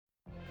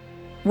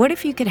What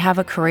if you could have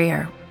a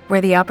career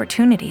where the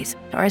opportunities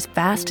are as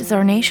vast as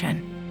our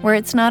nation, where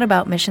it's not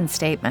about mission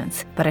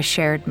statements, but a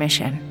shared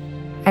mission?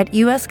 At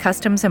U.S.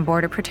 Customs and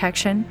Border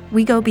Protection,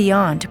 we go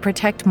beyond to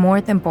protect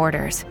more than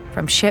borders.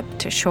 From ship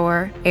to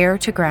shore, air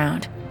to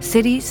ground,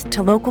 cities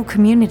to local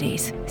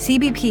communities,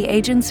 CBP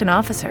agents and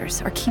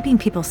officers are keeping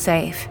people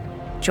safe.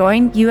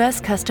 Join U.S.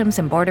 Customs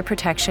and Border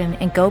Protection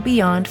and go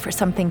beyond for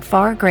something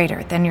far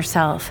greater than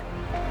yourself.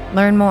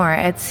 Learn more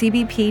at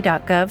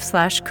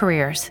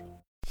cbp.gov/careers.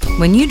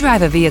 When you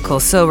drive a vehicle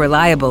so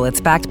reliable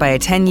it's backed by a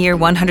 10-year,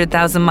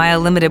 100,000-mile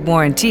limited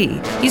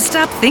warranty, you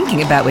stop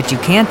thinking about what you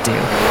can't do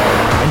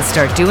and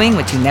start doing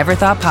what you never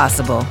thought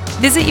possible.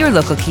 Visit your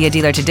local Kia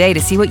dealer today to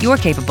see what you're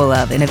capable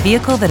of in a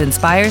vehicle that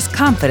inspires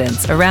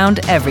confidence around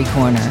every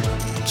corner.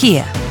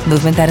 Kia,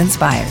 movement that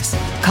inspires.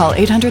 Call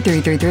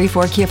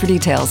 800-333-4KIA for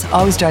details.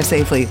 Always drive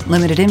safely.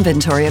 Limited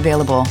inventory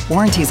available.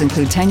 Warranties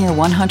include 10-year,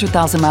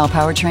 100,000-mile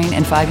powertrain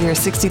and 5-year,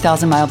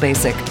 60,000-mile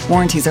basic.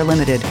 Warranties are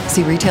limited.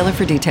 See retailer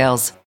for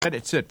details. Let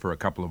it sit for a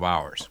couple of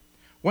hours.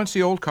 Once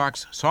the old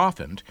caulk's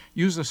softened,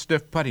 use a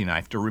stiff putty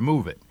knife to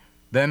remove it.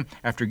 Then,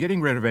 after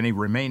getting rid of any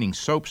remaining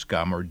soap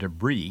scum or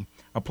debris,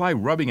 apply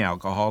rubbing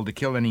alcohol to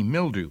kill any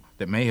mildew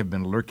that may have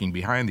been lurking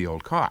behind the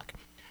old caulk.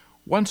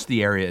 Once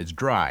the area is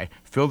dry,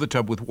 fill the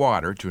tub with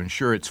water to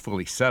ensure it's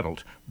fully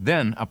settled,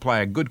 then apply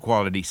a good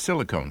quality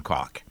silicone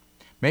caulk.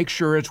 Make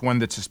sure it's one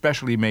that's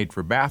especially made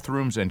for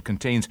bathrooms and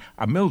contains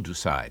a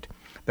mildewcide.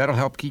 That'll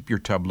help keep your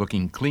tub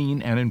looking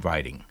clean and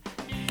inviting.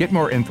 Get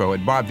more info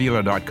at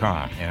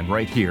bobvila.com and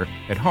right here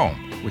at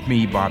home with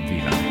me, Bob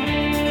Vila.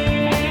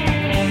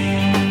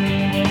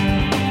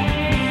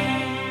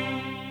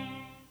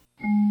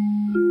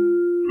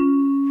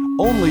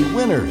 Only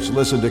winners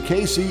listen to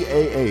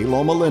KCAA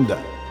Loma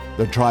Linda,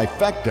 the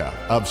trifecta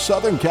of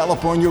Southern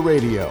California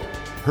radio.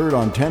 Heard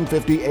on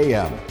 1050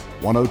 AM,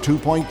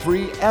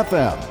 102.3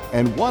 FM,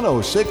 and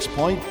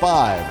 106.5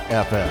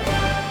 FM.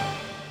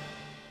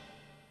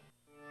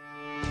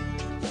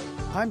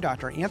 I'm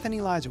Dr. Anthony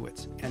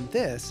Lizowitz, and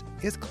this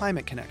is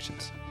Climate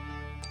Connections.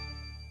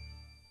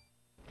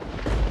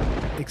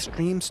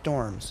 Extreme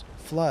storms,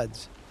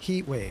 floods,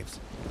 heat waves.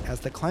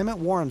 As the climate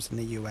warms in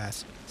the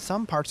U.S.,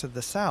 some parts of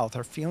the South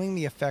are feeling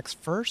the effects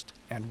first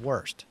and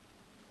worst.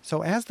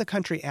 So as the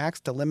country acts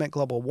to limit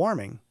global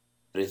warming,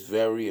 it's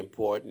very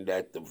important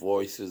that the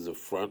voices of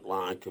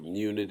frontline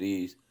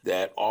communities,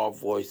 that our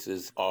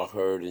voices are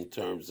heard in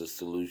terms of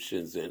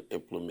solutions and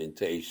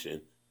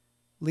implementation.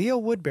 Leo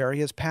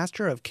Woodbury is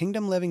pastor of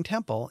Kingdom Living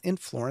Temple in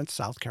Florence,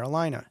 South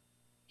Carolina.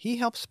 He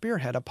helps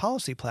spearhead a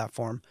policy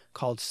platform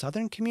called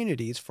Southern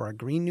Communities for a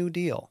Green New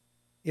Deal.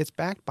 It's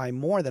backed by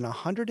more than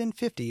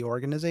 150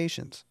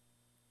 organizations.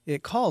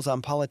 It calls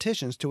on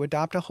politicians to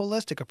adopt a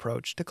holistic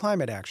approach to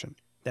climate action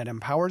that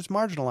empowers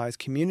marginalized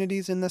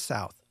communities in the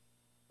South.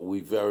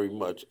 We very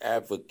much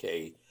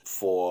advocate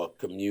for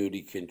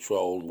community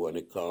control when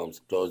it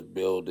comes towards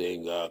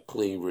building a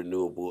clean,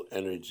 renewable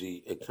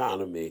energy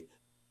economy.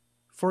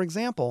 For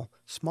example,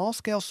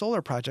 small-scale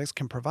solar projects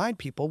can provide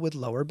people with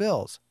lower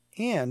bills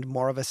and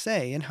more of a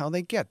say in how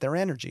they get their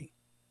energy.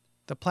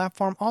 The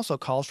platform also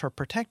calls for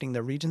protecting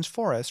the region's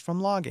forests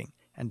from logging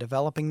and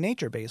developing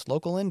nature-based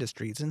local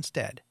industries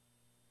instead.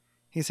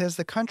 He says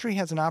the country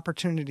has an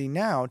opportunity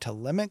now to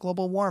limit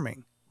global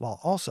warming while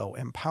also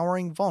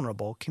empowering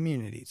vulnerable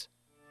communities.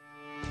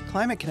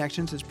 Climate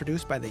Connections is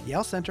produced by the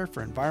Yale Center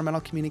for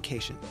Environmental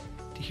Communication.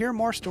 To hear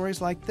more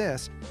stories like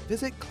this,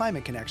 visit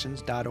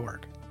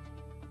climateconnections.org.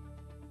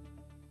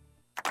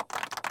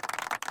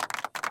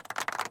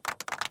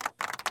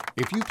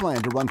 If you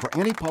plan to run for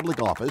any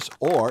public office,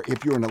 or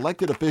if you're an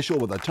elected official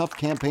with a tough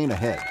campaign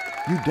ahead,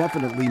 you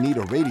definitely need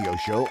a radio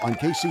show on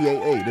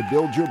KCAA to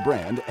build your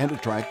brand and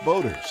attract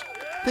voters.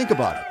 Think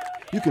about it.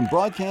 You can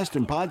broadcast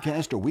and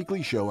podcast a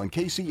weekly show on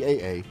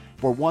KCAA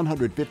for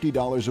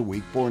 $150 a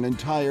week for an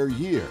entire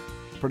year,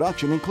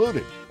 production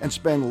included, and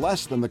spend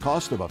less than the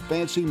cost of a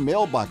fancy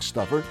mailbox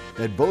stuffer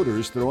that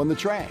voters throw in the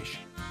trash.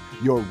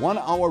 Your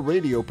 1-hour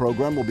radio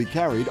program will be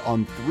carried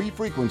on 3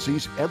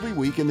 frequencies every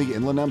week in the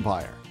Inland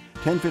Empire: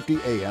 1050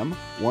 AM,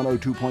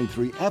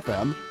 102.3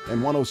 FM,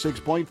 and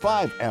 106.5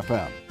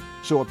 FM.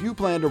 So if you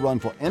plan to run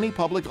for any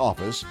public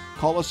office,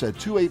 call us at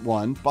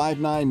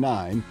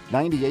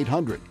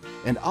 281-599-9800,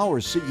 and our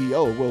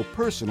CEO will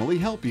personally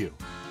help you.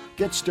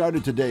 Get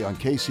started today on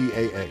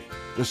KCAA,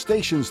 the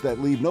stations that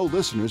leave no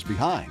listeners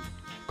behind.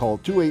 Call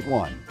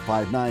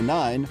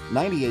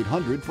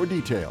 281-599-9800 for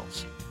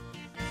details.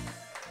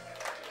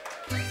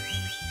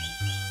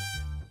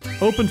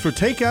 Open for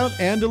takeout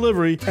and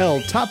delivery,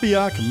 El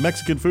Tapiac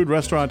Mexican food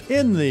restaurant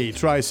in the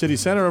Tri-City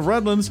Center of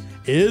Redlands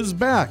is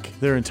back.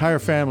 Their entire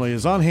family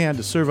is on hand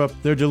to serve up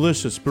their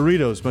delicious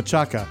burritos,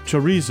 machaca,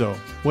 chorizo,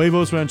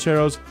 huevos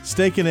rancheros,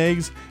 steak and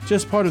eggs,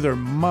 just part of their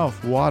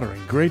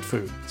mouth-watering great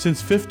food. Since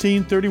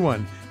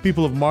 1531,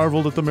 people have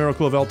marveled at the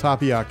miracle of El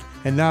Tapiac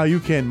and now you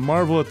can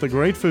marvel at the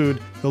great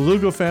food the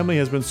Lugo family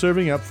has been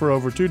serving up for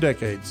over 2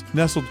 decades,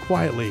 nestled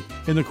quietly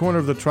in the corner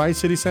of the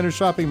Tri-City Center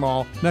shopping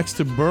mall next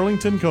to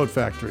Burlington Coat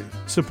Factory.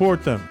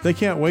 Support them. They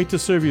can't wait to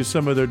serve you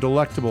some of their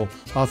delectable,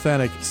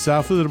 authentic,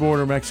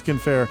 south-of-the-border Mexican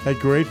fare at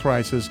great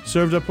prices,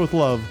 served up with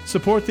love.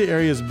 Support the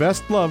area's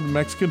best-loved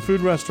Mexican food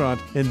restaurant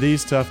in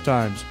these tough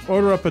times.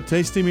 Order up a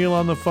tasty meal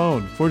on the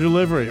phone for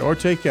delivery or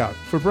takeout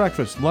for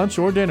breakfast, lunch,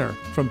 or dinner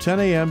from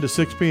 10 a.m. to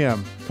 6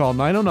 p.m. Call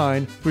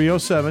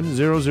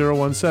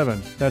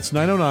 909-307-0017. That's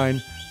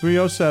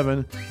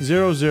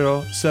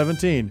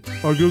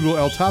 909-307-0017. Or Google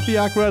El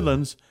Tapiac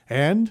Redlands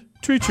and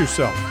treat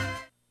yourself.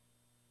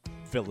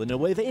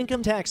 Villanueva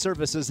Income Tax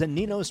Services and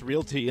Ninos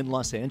Realty in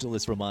Los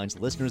Angeles reminds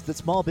listeners that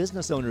small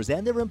business owners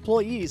and their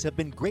employees have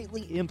been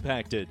greatly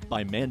impacted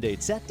by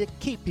mandates set to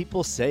keep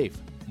people safe.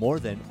 More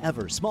than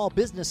ever, small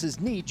businesses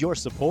need your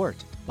support.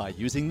 By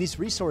using these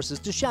resources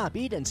to shop,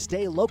 eat, and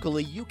stay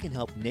locally, you can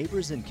help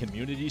neighbors and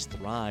communities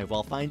thrive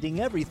while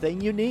finding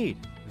everything you need.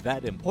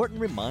 That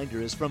important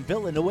reminder is from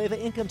Villanueva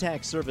Income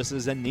Tax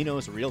Services and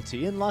Ninos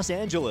Realty in Los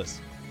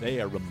Angeles. They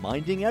are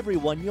reminding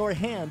everyone your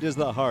hand is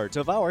the heart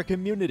of our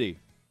community.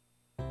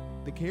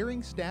 The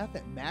caring staff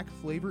at Mac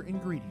Flavor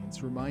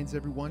Ingredients reminds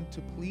everyone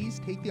to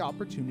please take the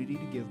opportunity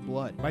to give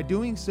blood. By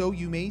doing so,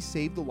 you may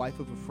save the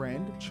life of a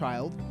friend,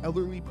 child,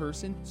 elderly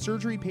person,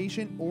 surgery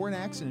patient, or an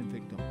accident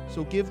victim.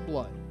 So give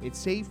blood. It's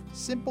safe,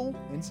 simple,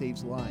 and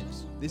saves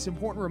lives. This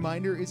important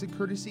reminder is a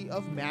courtesy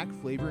of Mac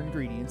Flavor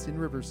Ingredients in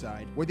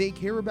Riverside, where they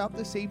care about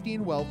the safety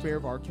and welfare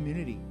of our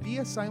community. Be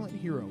a silent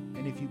hero,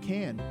 and if you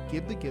can,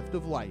 give the gift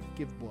of life.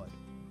 Give blood.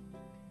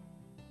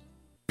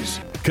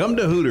 Come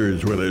to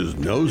Hooters, where there's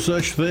no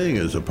such thing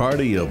as a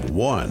party of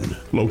one.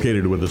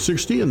 Located with the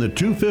 60 and the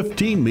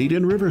 215 meet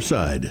in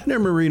Riverside, near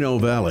Moreno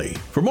Valley.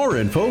 For more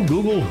info,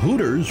 Google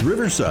Hooters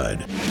Riverside.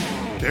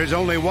 There's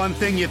only one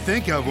thing you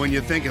think of when you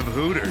think of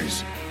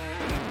Hooters.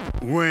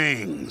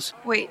 Wings.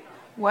 Wait,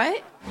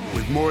 what?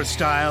 With more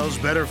styles,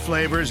 better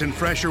flavors, and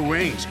fresher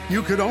wings,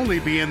 you could only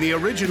be in the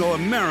original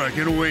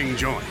American wing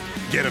joint.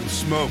 Get them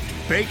smoked,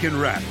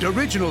 bacon-wrapped,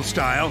 original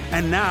style,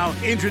 and now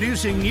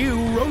introducing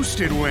new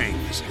roasted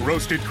wings.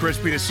 Roasted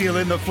crispy to seal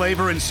in the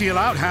flavor and seal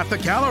out half the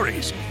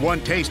calories.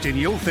 One taste and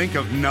you'll think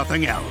of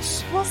nothing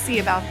else. We'll see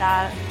about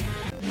that.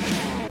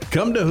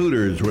 Come to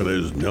Hooters, where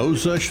there's no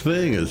such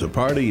thing as a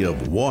party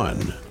of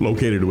one.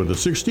 Located with the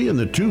 60 and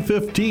the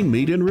 215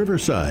 meet in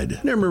Riverside,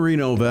 near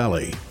Moreno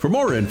Valley. For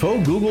more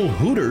info, Google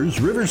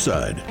Hooters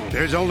Riverside.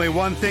 There's only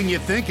one thing you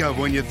think of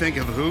when you think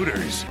of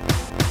Hooters.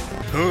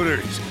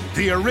 Hooters,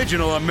 the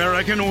original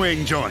American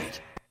wing joint.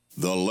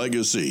 The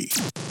Legacy.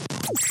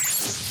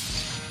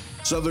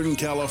 Southern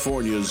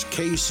California's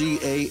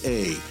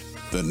KCAA,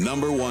 the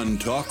 #1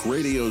 talk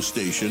radio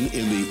station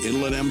in the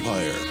Inland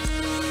Empire.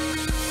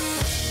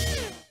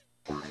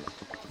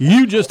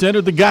 You just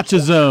entered the Gotcha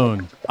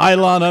Zone.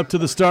 Eilon up to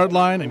the start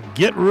line and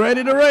get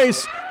ready to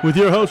race with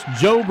your host,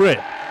 Joe Britt.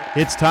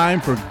 It's time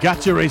for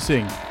Gotcha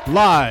Racing,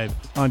 live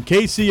on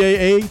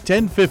KCAA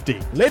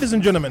 1050. Ladies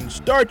and gentlemen,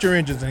 start your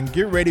engines and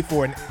get ready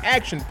for an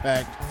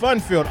action-packed,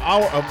 fun-filled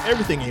hour of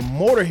everything a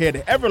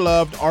motorhead ever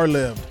loved or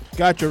lived.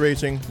 Gotcha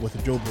Racing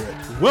with Joe Britt.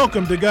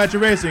 Welcome to Gotcha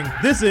Racing.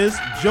 This is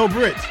Joe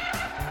Britt.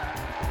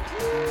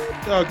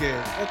 Okay,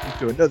 welcome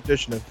to another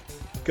edition of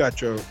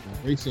Gotcha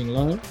Racing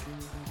Live.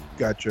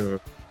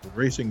 Gotcha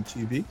Racing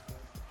TV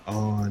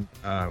on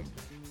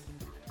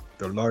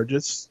the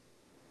largest,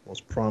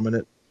 most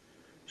prominent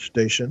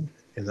station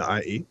in the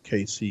IE,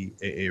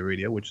 KCAA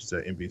Radio, which is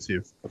an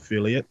NBC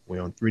affiliate.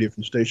 We're on 3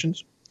 different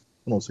stations,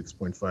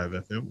 106.5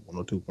 FM,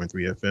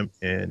 102.3 FM,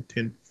 and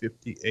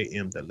 1050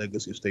 AM. The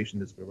legacy station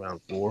has been around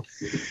for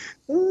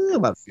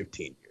about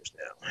 15 years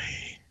now.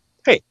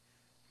 Hey,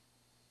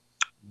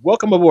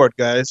 welcome aboard,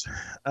 guys.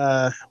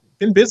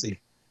 Been busy.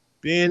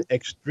 Been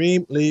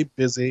extremely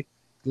busy.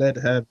 Glad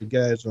to have you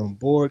guys on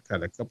board.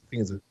 Got a couple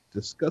things to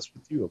discuss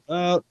with you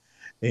about.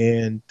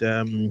 And,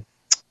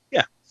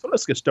 so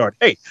let's get started.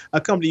 Hey, I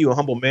come to you a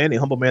humble man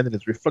that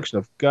is a reflection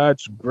of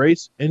God's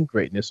grace and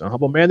greatness. A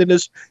humble man that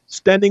is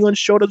standing on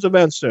shoulders of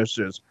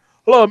ancestors.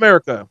 Hello,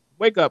 America.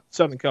 Wake up,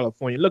 Southern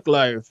California. Look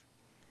live.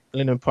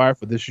 Inland Empire,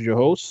 for this is your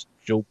host,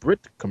 Joe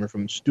Britt, coming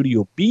from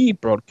Studio B,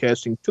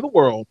 broadcasting to the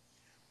world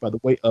by the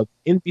way of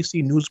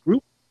NBC News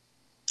Group,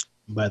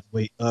 by the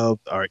way of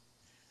our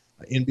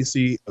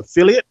NBC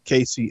affiliate,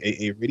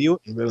 KCAA Radio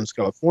in Redlands,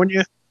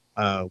 California.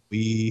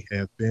 We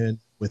have been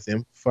with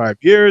them for 5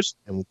 years,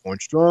 and we're going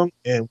strong,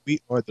 and we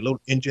are the little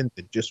engine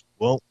that just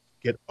won't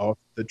get off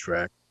the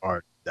track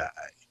or die.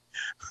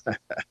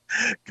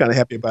 Kind of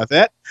happy about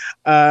that.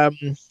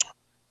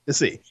 Let's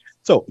see.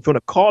 So if you want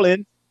to call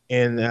in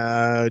and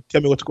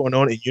tell me what's going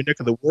on in your neck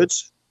of the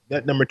woods,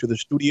 that number to the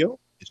studio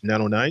is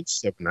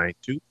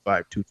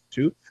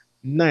 909-792-5222,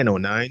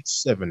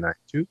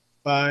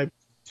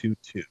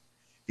 909-792-5222.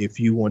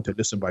 If you want to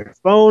listen by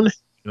phone,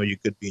 you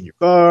could be in your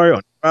car, on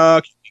the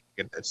rock, you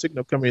can get that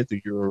signal coming in through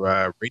your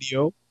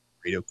radio.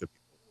 Radio could be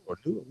or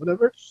new or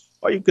whatever,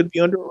 or you could be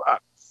under a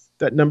rock.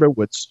 That number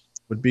would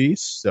be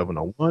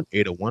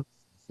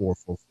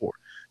 701-801-4444.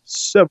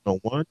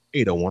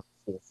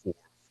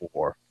 701-801-4444.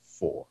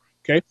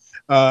 Okay.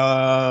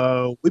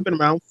 We've been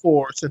around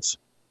since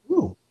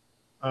 04.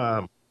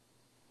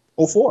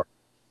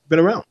 Been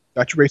around.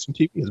 Gotcha Racing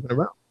TV has been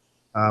around.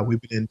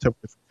 We've been in several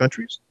different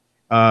countries,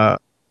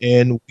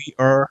 and we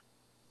are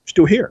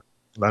still here.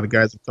 A lot of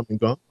guys have come and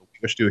gone, but we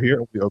are still here,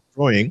 and we are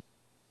growing,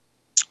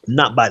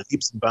 not by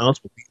leaps and bounds,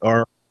 but we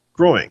are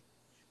growing,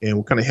 and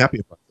we're kind of happy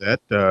about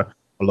that.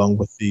 Along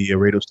with the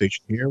radio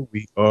station here,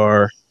 we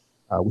have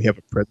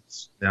a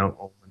presence now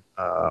on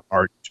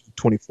our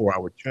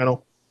 24-hour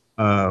channel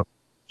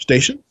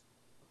station,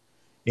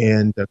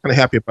 and kind of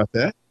happy about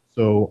that.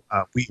 So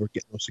we are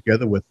getting those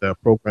together with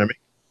programming,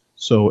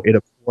 so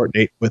it'll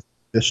coordinate with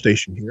this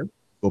station here.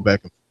 Go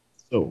back and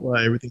forth. So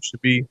everything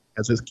should be,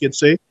 as his kids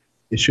say,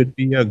 it should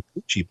be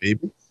Gucci,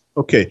 baby.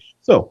 Okay,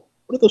 so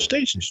what are those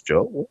stations,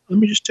 Joe? Well, let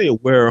me just tell you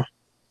where.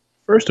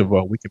 First of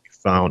all, we can be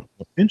found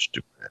on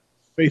Instagram,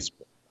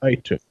 Facebook,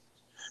 iTunes.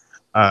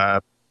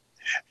 Here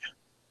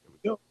we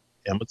go.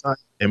 Amazon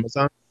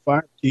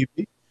Fire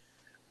TV,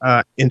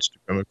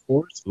 Instagram, of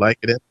course, like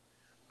it,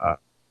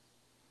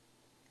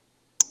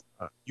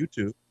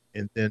 YouTube,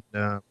 and then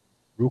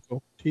Roku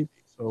TV.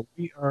 So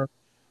we're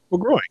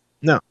growing.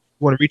 Now, if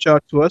you want to reach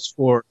out to us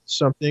for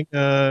something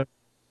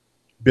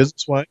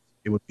business-wise,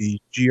 it would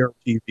be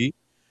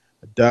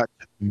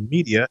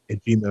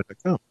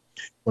grtv.media@gmail.com.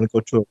 If you want to go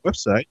to our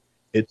website,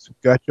 it's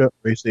Gotcha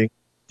Racing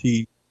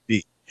TV.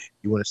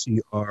 You want to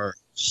see our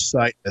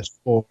site as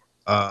far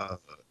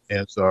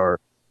as our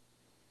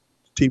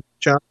TV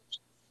channels,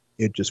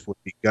 it just would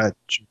be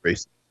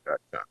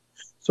GotchaRacing.com.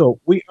 So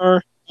we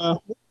are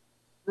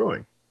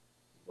growing,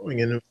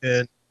 and a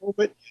little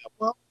bit. Yeah,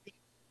 well,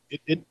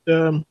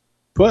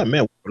 but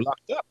man, we're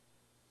locked up,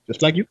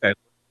 just like you guys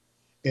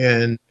were.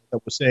 And I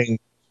was saying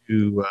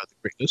to the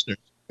great listeners,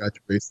 Gotcha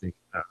Racing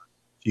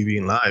TV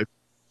and live,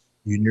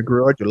 you in your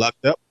garage, you're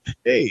locked up.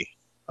 Hey,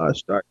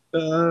 start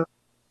get your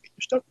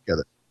stuff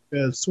together,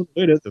 because sooner or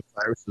later the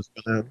virus is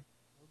gonna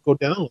go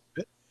down a little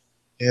bit,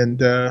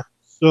 and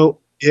so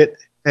it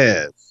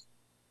has.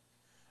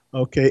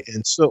 Okay,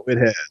 and so it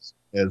has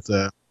going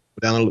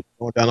down a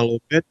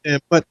little bit,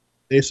 but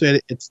they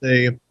said it's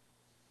a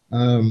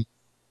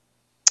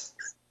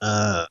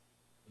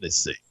let's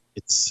see,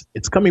 it's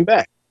coming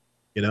back,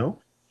 and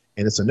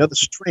it's another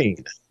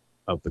strain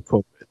of the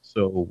COVID.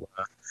 So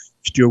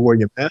still wear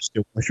your mask,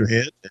 still wash your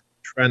hands, and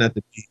try not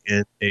to be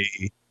in a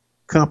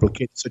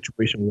complicated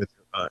situation where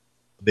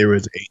there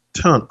is a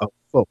ton of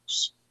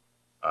folks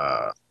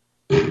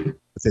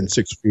within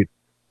 6 feet.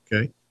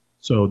 Okay,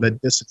 so that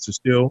distance is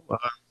still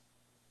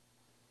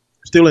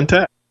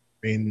intact.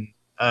 I mean,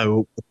 I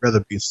would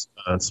rather be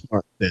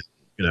smart than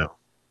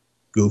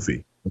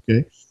goofy.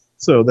 Okay,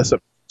 so that's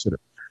something to consider.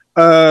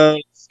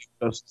 Let's see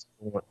what else is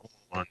going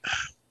on.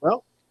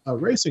 Well,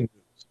 racing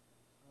news.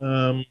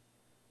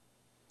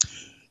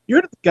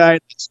 You're the guy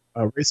that's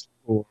racing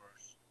for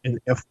in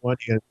F1.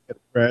 He had a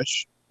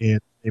crash,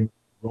 and named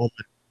Roman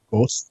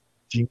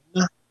Grosjean.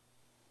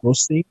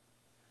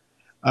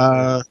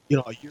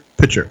 Your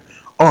picture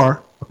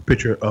or a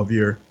picture of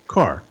your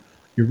car,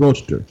 your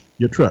roadster,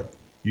 your truck,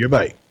 your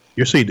bike,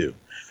 your Sea-Doo.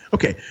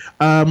 Okay.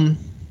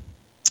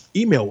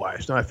 Email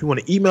wise, now if you want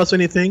to email us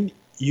anything,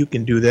 you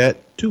can do that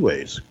two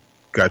ways.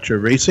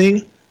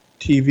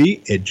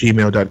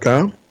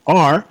 GotchaRacingTV@gmail.com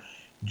or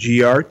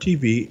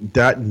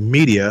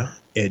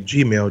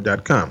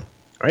grtv.media@gmail.com.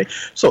 All right.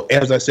 So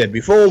as I said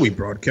before, we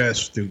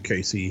broadcast through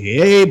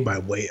KCAA by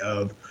way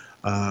of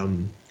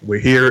we're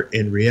here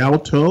in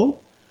Rialto,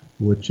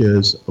 which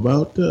is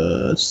about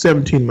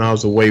 17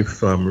 miles away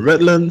from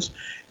Redlands,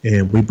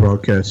 and we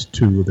broadcast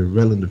to the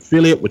Redland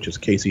affiliate, which is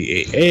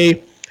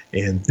KCAA,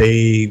 and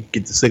they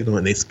get the signal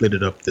and they split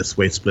it up this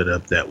way, split it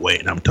up that way,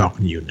 and I'm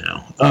talking to you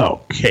now.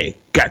 Okay,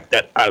 got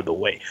that out of the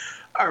way.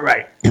 All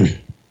right.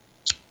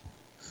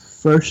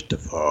 First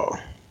of all,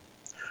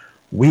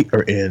 we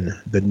are in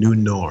the new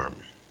norm,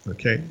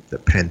 okay? The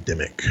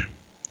pandemic.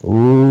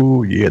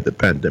 Oh, yeah, the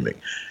pandemic.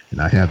 And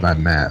I have my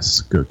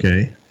mask,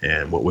 okay?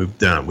 And what we've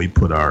done, we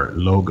put our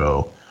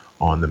logo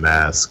on the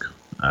mask,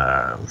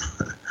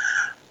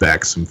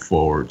 backs and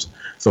forwards.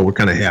 So we're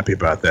kind of happy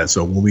about that.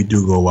 So when we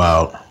do go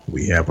out,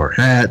 we have our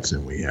hats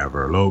and we have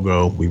our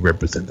logo. We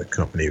represent the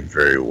company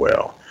very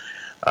well.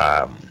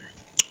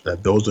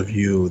 Those of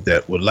you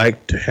that would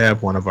like to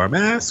have one of our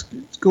masks,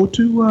 go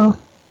to our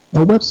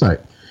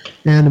website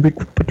and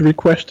put the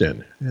request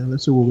in, and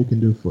let's see what we can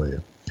do for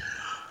you.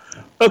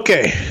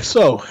 Okay,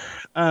 so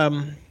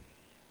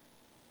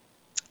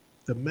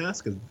the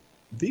mask,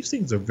 these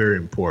things are very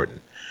important.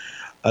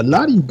 A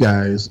lot of you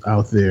guys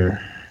out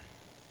there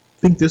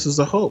think this is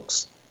a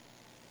hoax,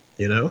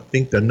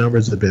 think the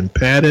numbers have been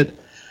padded.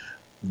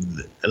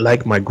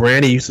 Like my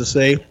granny used to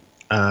say,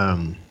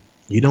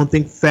 you don't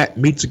think fat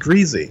meat's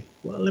greasy.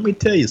 Well, let me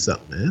tell you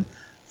something, man.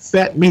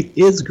 Fat meat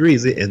is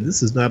greasy, and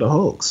this is not a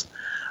hoax.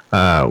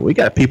 We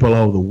got people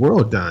all over the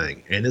world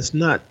dying, and it's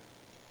not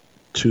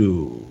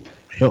to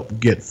help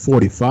get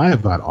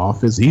 45 out of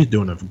office. He's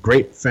doing a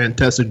great,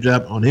 fantastic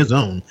job on his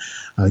own,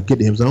 get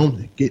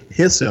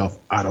himself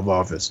out of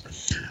office.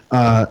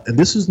 And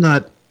this is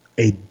not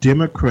a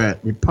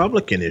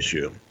Democrat-Republican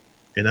issue.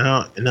 And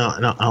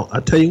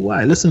I'll tell you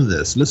why. Listen to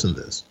this. Listen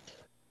to this.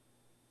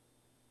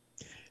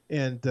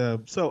 And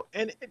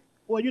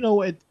well, you know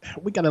what?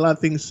 We got a lot of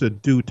things to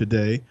do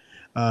today.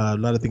 A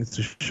lot of things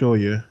to show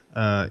you.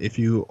 If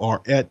you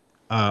are at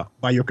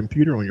by your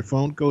computer on your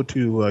phone, go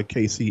to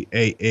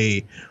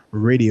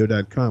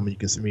kcaaradio.com and you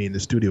can see me in the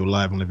studio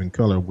live and live in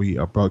color. We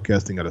are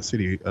broadcasting out of the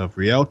city of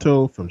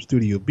Rialto from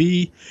Studio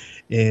B,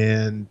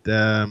 and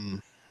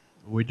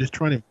we're just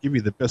trying to give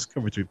you the best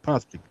coverage we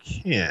possibly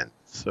can.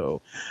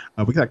 So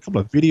we got a couple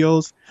of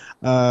videos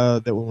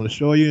that we want to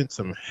show you, and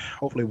some.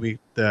 Hopefully,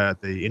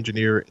 the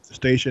engineer at the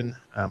station,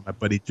 my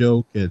buddy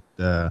Joe, could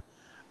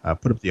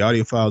put up the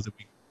audio files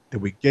that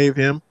we gave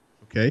him.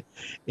 Okay,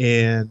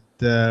 and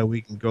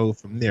we can go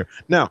from there.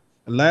 Now,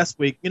 last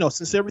week,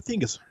 since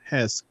everything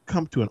has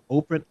come to an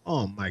open,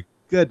 oh my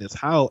goodness,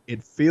 how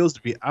it feels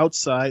to be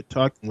outside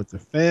talking with the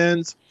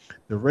fans,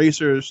 the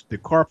racers, the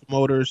car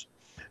promoters,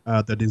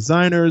 the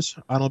designers,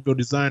 automobile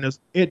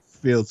designers. It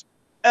feels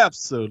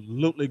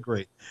absolutely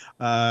great.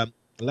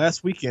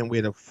 Last weekend, we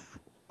had a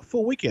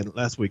full weekend.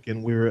 Last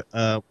weekend, we were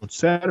on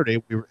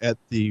Saturday, we were at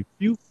the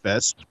View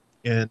Fest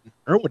in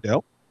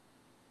Irwindale,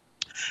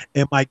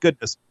 and my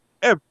goodness,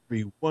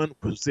 everyone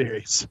was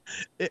there.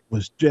 It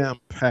was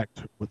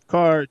jam-packed with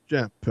cars,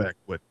 jam-packed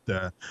with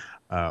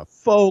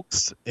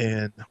folks,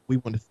 and we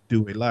wanted to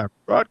do a live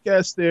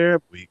broadcast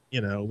there. We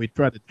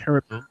tried to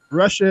hurry and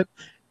rush it,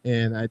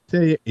 and I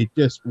tell you, it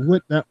just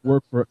would not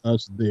work for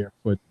us there.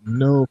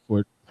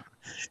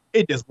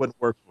 It just wouldn't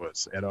work for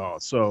us at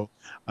all. So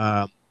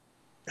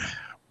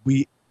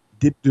we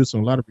did do a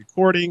lot of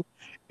recording,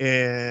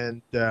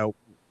 and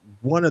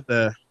one of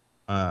the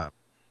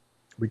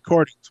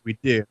recordings we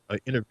did, an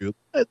interview,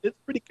 it's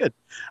pretty good.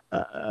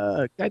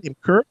 A guy named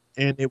Kurt,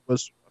 and it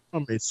was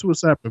from a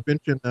suicide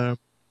prevention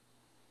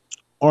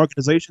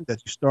organization that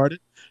he started,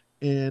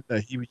 and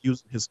he was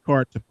using his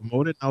car to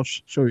promote it. I'll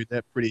show you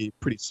that pretty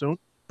soon.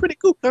 Pretty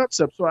cool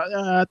concept. So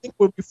I think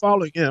we'll be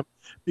following him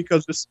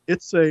because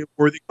it's a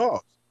worthy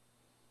cause.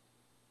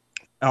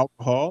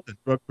 Alcohol and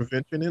drug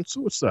prevention and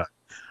suicide.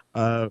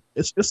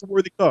 It's a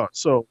worthy cause.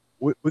 So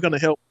we're going to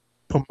help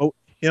promote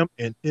him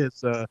and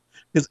his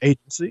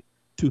agency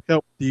to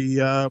help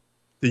the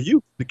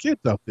youth, the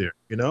kids out there,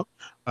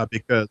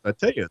 because I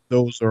tell you,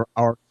 those are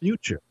our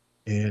future.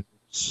 And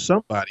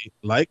somebody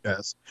like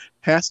us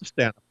has to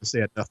stand up and say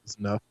enough is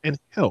enough and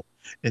help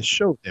and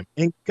show them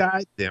and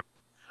guide them.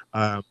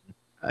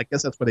 I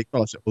guess that's what they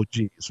call us, the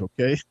OGs,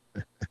 okay?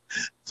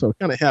 So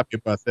kind of happy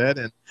about that,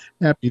 and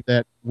happy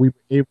that we were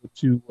able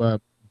to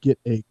get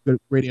a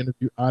great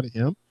interview out of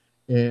him.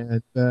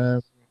 And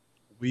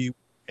we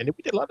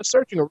did a lot of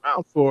searching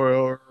around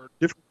for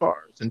different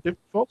cars and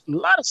different folks. A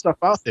lot of stuff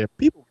out there.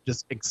 People were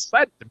just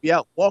excited to be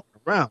out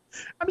walking around.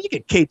 I mean, you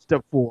get caged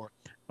up for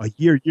a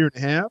year and a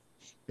half,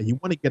 and you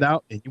want to get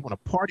out and you want to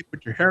party,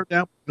 put your hair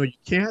down, you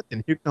can't.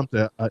 And here comes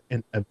a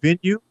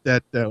venue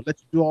that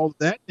lets you do all of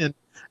that. And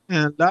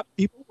a lot of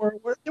people were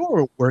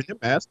wearing their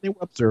masks, they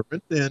were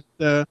observant, and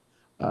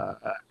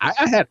I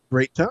had a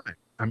great time.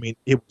 I mean,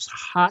 it was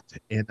hot,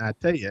 and I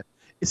tell you,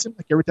 it seems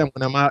like every time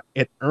when I'm out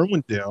at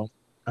Irwindale,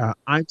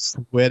 I'm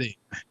sweating.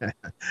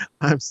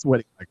 I'm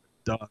sweating like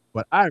a dog,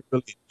 but I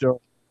really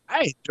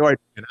enjoyed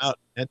being out,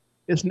 and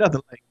it's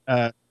nothing like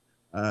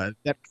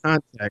that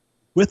contact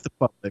with the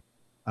public,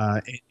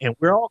 and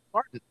we're all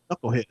garden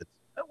knuckleheads.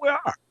 We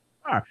are.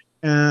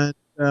 And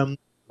a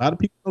lot of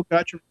people know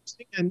Gotcha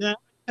Racing, and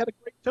had a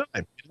great time,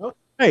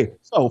 Hey,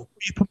 so for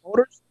you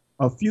promoters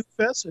of View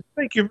Fest,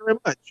 thank you very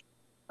much.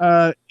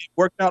 It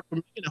worked out for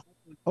me, and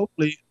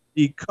hopefully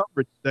the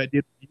coverage that I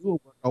did for you will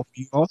work out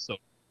for you also.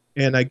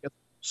 And I guess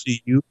we'll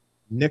see you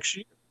next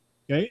year.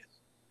 Okay,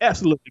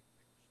 absolutely.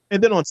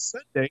 And then on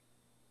Sunday,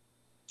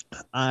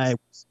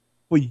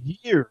 for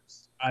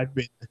years I've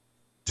been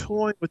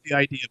toying with the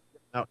idea of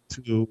getting out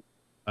to the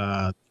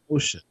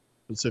ocean,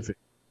 Pacific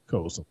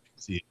coast of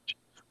PCH,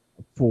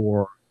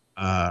 for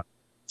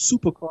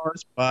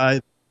supercars by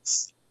the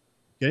sea,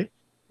 okay,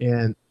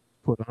 and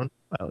put on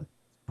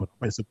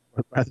by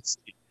supercars by the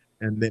sea,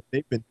 and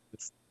they've been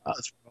for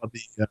all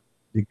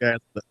the guys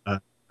a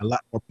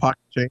lot more pocket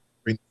change,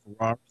 bring the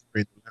Ferraris,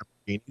 bring the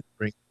Lamborghinis,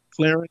 bring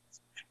the McLarens,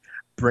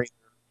 bring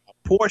the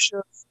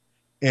Porsches,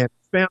 and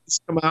families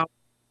come out.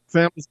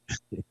 Families,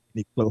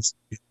 any close,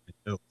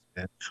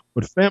 man,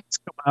 but families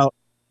come out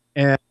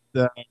and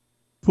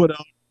put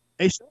on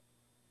a show.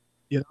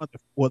 The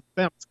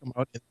families come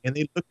out and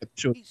they look at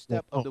the show. Each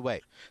step of the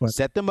way.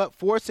 Set them up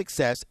for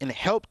success and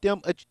help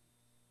them achieve.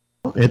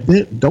 And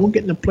then don't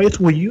get in a place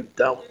where you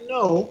don't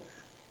know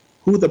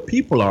who the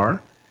people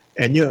are,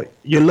 and you're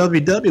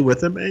lovey-dovey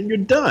with them, and you're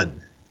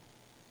done.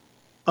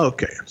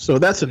 Okay, so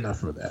that's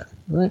enough of that,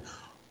 right?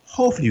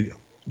 Hopefully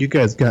you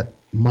guys got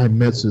my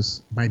message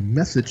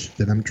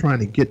that I'm trying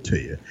to get to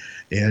you.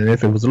 And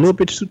if it was a little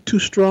bit too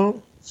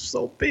strong,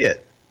 so be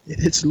it.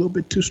 It's a little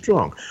bit too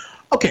strong.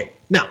 Okay,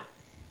 now,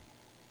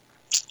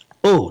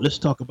 let's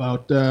talk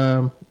about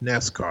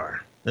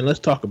NASCAR, and let's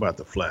talk about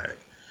the flag,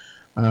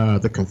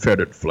 the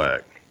Confederate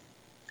flag.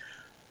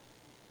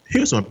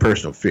 Here's my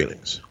personal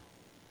feelings.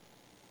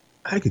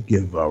 I could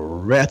give a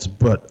rat's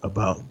butt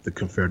about the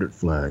Confederate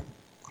flag.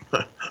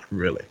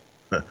 Really.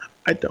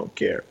 I don't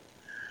care.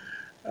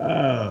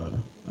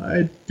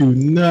 I do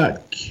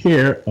not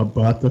care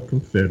about the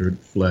Confederate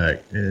flag.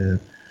 And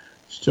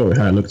show you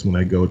how it looks when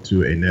I go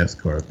to a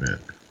NASCAR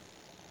event.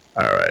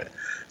 All right.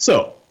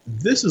 So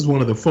this is one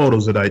of the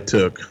photos that I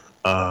took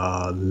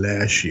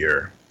last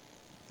year.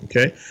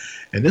 Okay.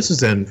 And this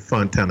is in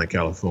Fontana,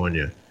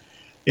 California.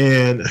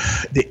 And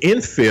the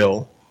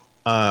infill,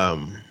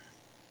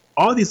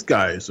 all these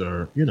guys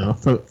are,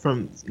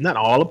 from not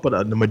all,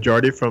 but the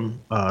majority from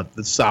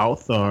the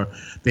South, or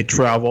they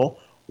travel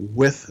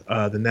with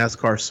the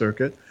NASCAR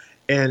circuit.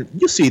 And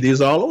you see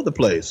these all over the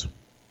place.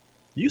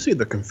 You see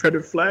the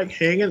Confederate flag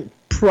hanging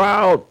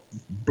proud,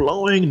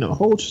 blowing the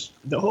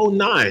whole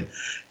nine.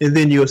 And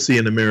then you'll see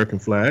an American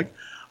flag.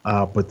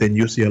 But then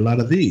you'll see a lot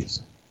of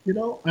these,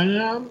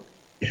 and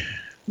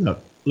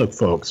look,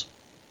 folks,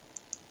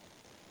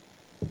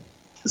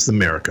 this is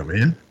America,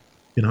 man.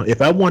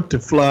 If I want to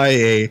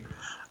fly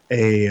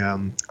a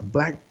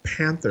Black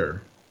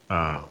Panther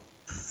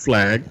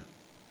flag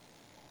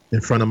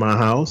in front of my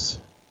house,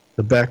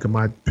 the back of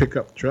my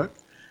pickup truck,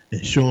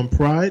 and show them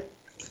pride,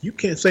 you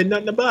can't say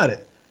nothing about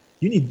it.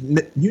 You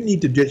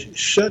need to just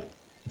shut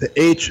the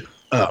H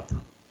up.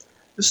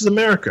 This is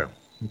America,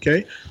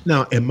 okay?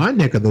 Now, in my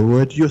neck of the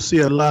woods, you'll see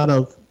a lot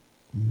of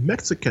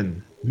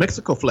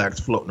Mexico flags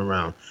floating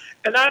around.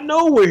 And I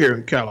know we're here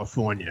in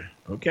California,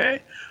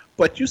 okay?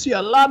 But you see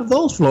a lot of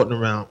those floating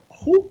around.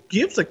 Who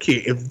gives a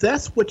care? If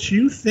that's what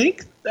you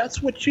think,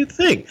 that's what you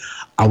think.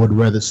 I would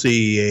rather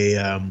see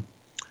an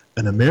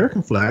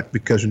American flag,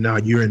 because now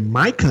you're in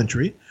my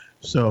country.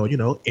 So,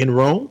 in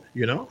Rome,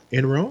 you do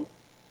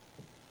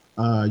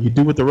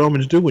what the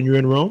Romans do when you're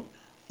in Rome.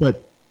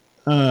 But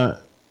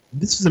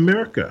this is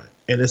America,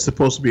 and it's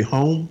supposed to be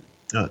home,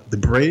 the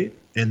brave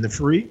and the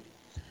free,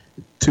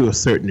 to a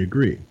certain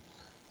degree.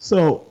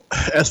 So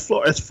as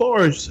far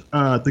as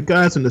the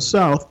guys in the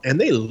South,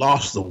 and they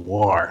lost the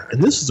war,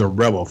 and this is a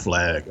rebel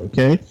flag,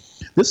 okay?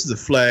 This is a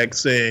flag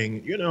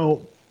saying, we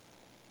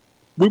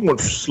want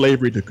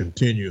slavery to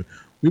continue.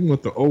 We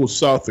want the old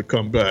South to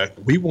come back.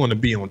 We want to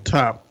be on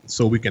top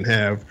so we can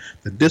have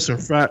the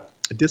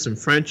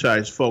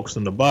disenfranchised folks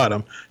on the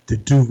bottom to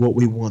do what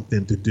we want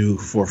them to do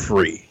for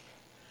free.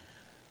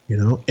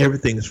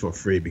 Everything is for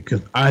free,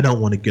 because I don't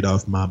want to get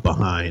off my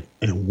behind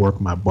and work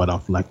my butt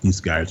off like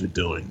these guys are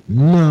doing.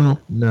 No.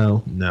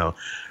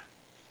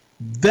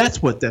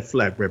 That's what that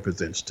flag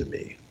represents to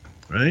me,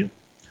 right?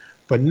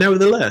 But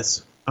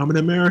nevertheless, I'm an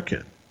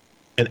American.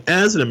 And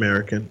as an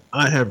American,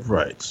 I have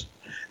rights.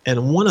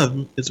 And one of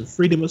them is a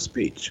freedom of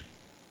speech.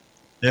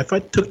 And if I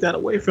took that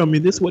away from me,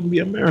 this wouldn't be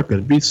America.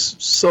 It'd be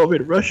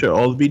Soviet Russia,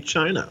 or it'd be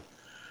China,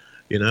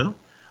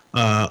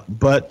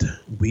 But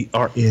we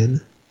are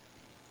in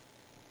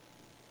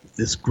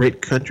this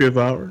great country of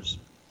ours.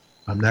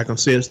 I'm not going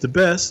to say it's the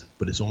best,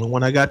 but it's the only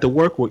one I got to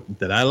work with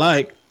that I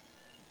like,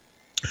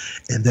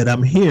 and that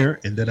I'm here,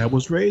 and that I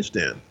was raised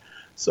in.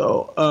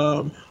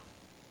 So,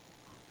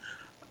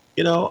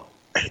 you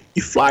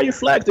fly your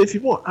flags if you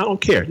want. I don't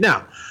care.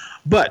 Now,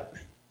 but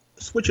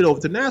switch it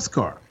over to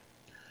NASCAR.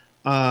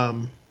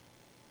 The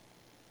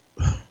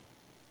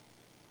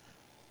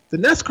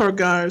NASCAR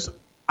guys,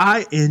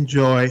 I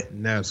enjoy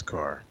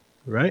NASCAR,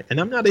 right? And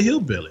I'm not a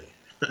hillbilly.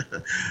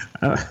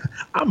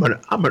 I'm an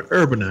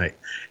urbanite,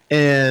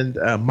 and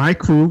my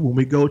crew, when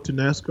we go to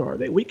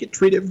NASCAR, we get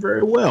treated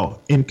very well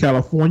in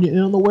California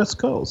and on the West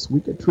Coast. We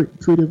get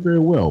treated very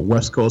well.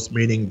 West Coast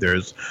meaning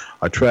there's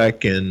a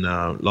track in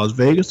Las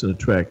Vegas and a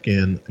track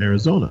in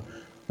Arizona.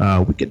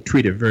 We get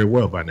treated very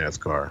well by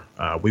NASCAR.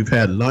 We've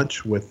had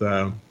lunch with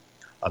a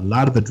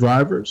lot of the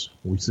drivers.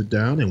 We sit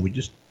down and we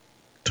just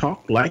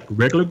talk like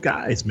regular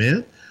guys,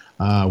 man,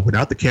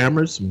 without the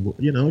cameras.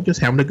 Just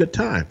having a good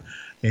time.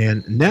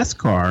 And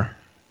NASCAR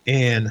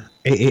and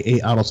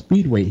AAA Auto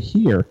Speedway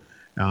here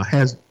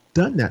has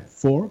done that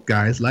for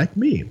guys like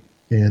me.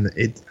 And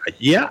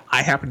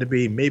I happen to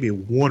be maybe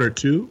one or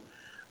two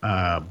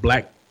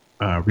black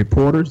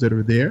reporters that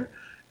are there.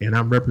 And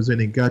I'm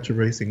representing Gotcha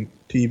Racing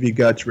TV,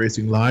 Gotcha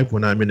Racing Live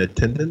when I'm in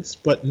attendance.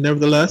 But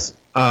nevertheless,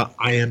 I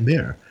am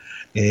there.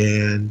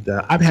 And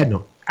I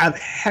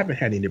haven't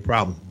had any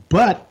problems.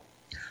 But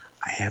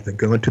I haven't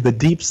gone to the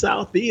deep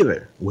South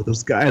either, where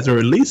those guys are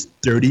at least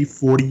 30,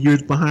 40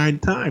 years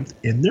behind times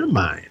in their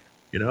mind,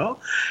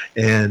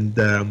 and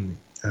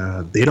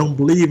they don't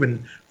believe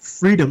in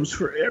freedoms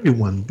for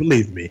everyone.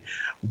 Believe me,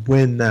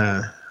 when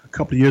a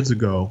couple of years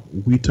ago,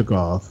 we took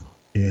off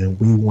and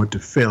we went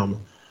to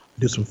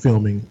do some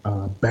filming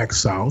back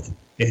south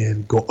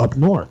and go up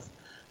north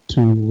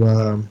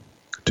to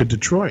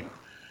Detroit.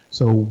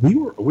 So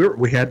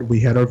we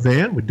had our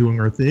van, we're doing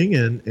our thing,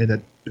 and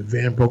the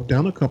van broke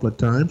down a couple of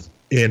times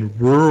in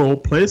rural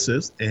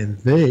places, and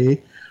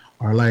they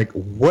are like,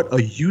 "What are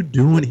you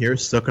doing here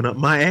sucking up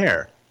my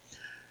air?"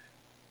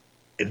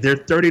 And they're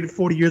 30 to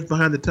 40 years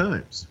behind the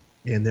times.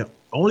 And the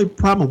only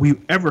problem we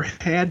ever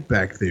had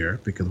back there,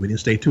 because we didn't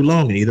stay too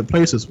long in either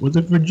places, was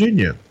in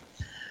Virginia.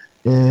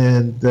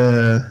 And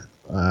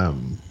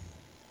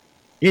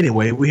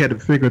anyway, we had to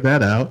figure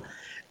that out.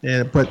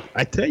 But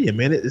I tell you,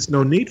 man, it's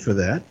no need for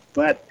that.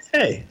 But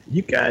hey,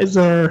 you guys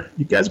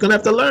gonna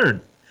have to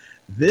learn.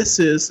 This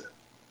is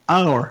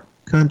our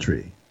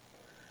country.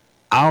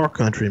 Our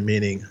country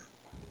meaning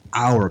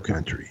our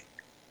country.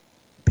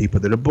 People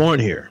that are born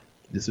here.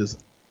 This is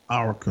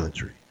our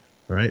country.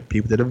 All right?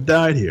 People that have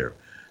died here.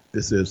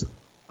 This is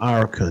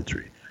our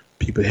country.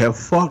 People that have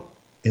fought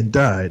and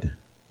died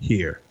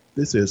here.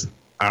 This is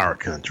our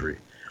country.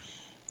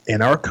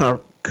 And our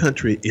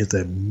country is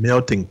a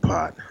melting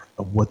pot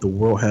of what the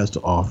world has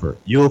to offer.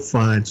 You'll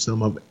find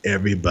some of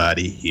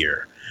everybody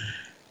here.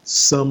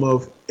 Some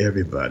of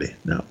everybody.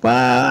 Now,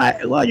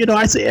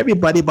 I say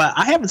everybody, but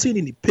I haven't seen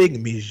any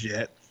pygmies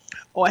yet.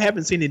 Or I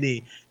haven't seen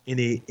any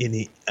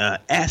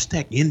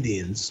Aztec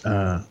Indians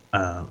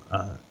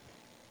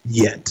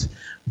yet.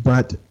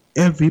 But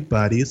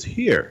everybody is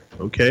here,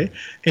 okay?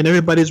 And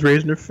everybody's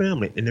raising their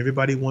family, and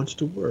everybody wants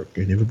to work,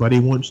 and everybody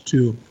wants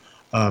to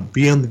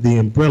be under the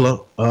umbrella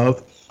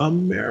of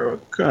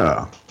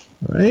America,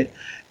 right?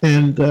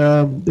 And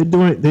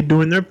they're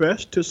doing their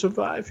best to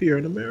survive here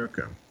in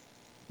America,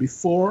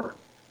 before,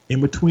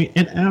 in between,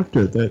 and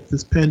after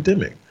this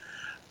pandemic.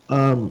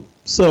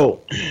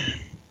 So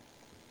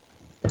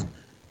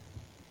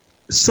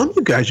some of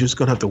you guys are just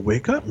gonna have to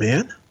wake up,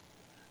 man,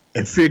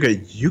 and figure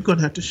you're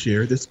gonna have to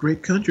share this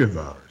great country of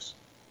ours.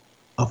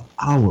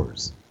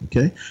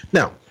 Okay.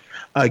 Now,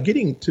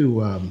 getting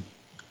to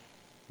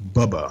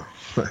Bubba,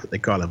 they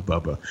call him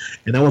Bubba,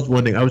 and I was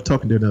wondering. I was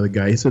talking to another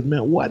guy. He said,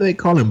 "Man, why do they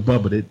call him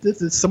Bubba?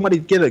 Did somebody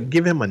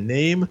give him a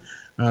name?"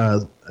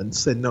 And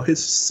said, "No,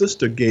 his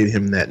sister gave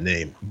him that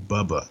name,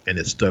 Bubba, and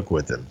it stuck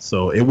with him.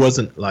 So it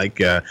wasn't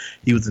like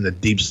he was in the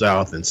deep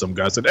south and some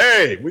guy said,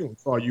 'Hey, we can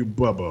call you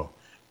Bubba.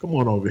 Come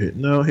on over here.'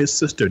 No, his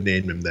sister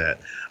named him that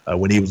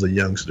when he was a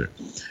youngster,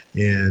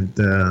 and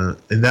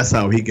that's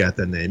how he got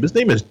that name. His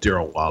name is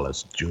Daryl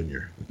Wallace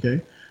Jr.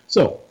 Okay,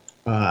 so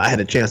I had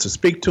a chance to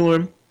speak to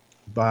him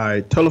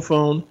by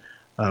telephone.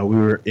 We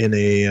were in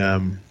a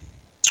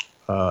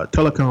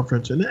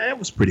teleconference, and it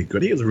was pretty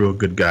good. He was a real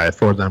good guy as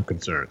far as I'm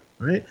concerned,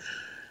 right?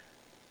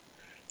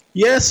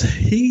 Yes,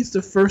 he's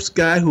the first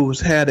black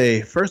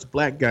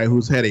guy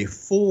who's had a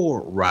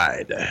full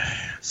ride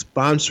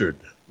sponsored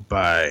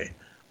by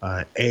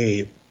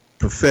a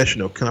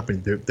professional company,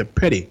 the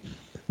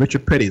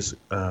Richard Petty's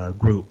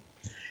group.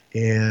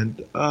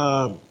 And,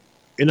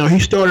 he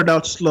started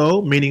out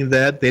slow, meaning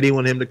that they didn't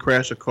want him to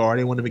crash a car.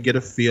 They wanted him to get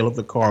a feel of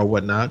the car or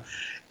whatnot.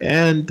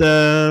 And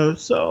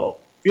so,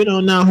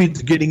 now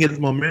he's getting his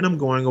momentum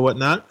going or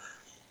whatnot.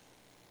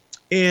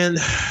 And,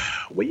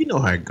 well, you know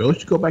how it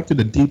goes. You go back to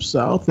the Deep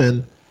South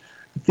and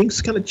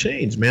things kind of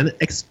change, man,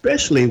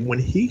 especially when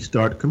he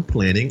started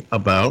complaining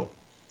about,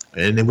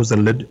 and it was a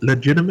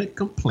legitimate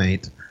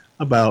complaint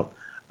about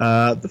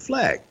the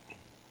flag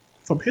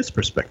from his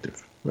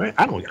perspective, right?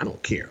 I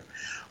don't care.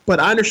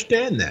 But I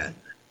understand that.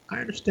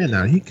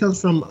 He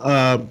comes from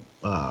a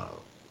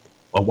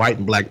white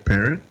and black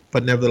parent,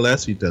 but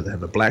nevertheless, he does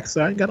have a black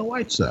side and got a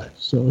white side.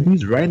 So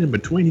he's right in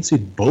between. He sees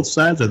both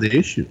sides of the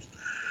issues.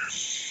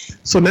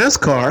 So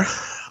NASCAR,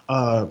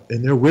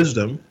 in their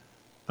wisdom,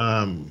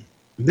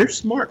 they're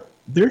smart.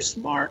 They're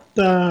smart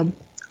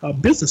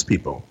business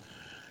people.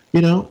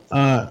 They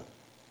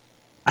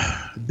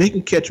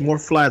can catch more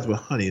flies with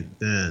honey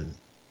than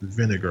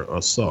vinegar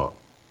or salt.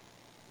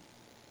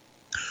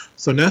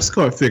 So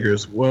NASCAR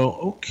figures, well,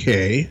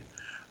 okay,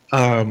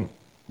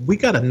 we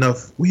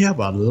have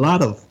a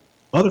lot of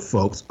other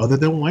folks other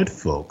than white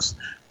folks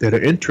that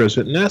are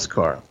interested in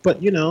NASCAR.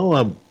 But,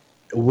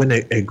 when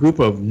a group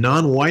of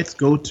non-whites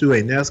go to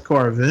a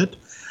NASCAR event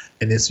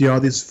and they see all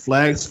these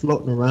flags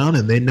floating around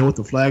and they know what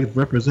the flags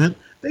represent,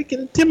 they get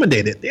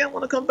intimidated. They don't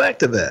want to come back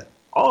to that.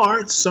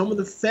 Or some of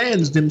the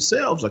fans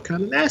themselves are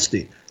kind of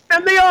nasty.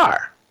 And they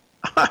are.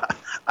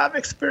 I've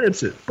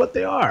experienced it, but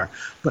they are.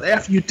 But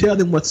after you tell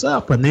them what's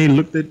up and they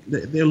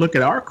look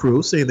at our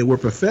crew saying that we're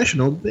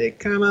professional, they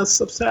kind of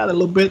subside a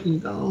little bit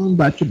and go on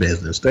about your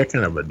business, that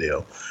kind of a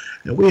deal.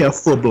 And we have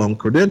full-blown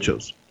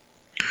credentials.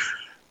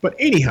 But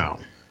anyhow,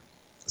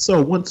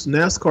 so once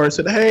NASCAR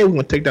said, hey, we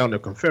want to take down the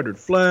Confederate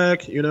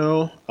flag,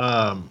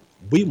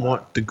 we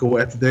want to go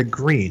after that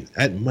green,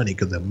 that money,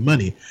 because the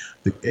money,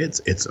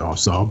 it's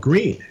all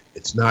green.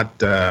 It's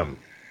not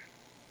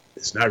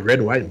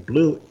red, white, and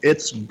blue.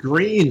 It's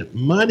green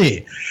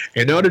money.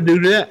 In order to do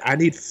that, I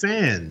need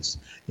fans.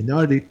 In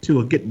order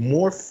to get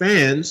more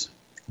fans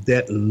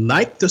that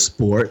like the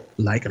sport,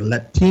 like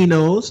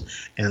Latinos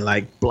and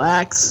like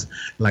blacks,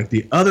 like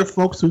the other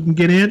folks who can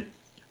get in,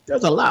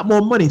 there's a lot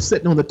more money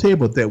sitting on the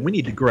table that we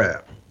need to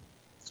grab.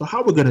 So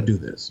how are we going to do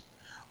this?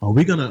 Are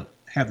we going to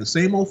have the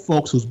same old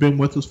folks who's been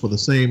with us for the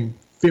same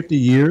 50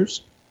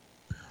 years?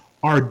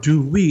 Or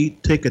do we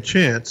take a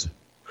chance,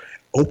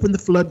 open the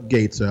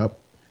floodgates up,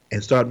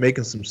 and start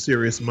making some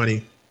serious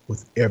money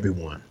with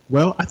everyone?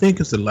 Well, I think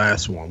it's the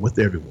last one, with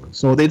everyone.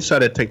 So they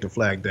decided to take the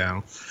flag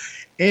down.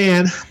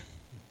 And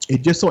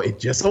it just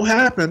so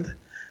happened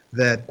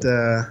that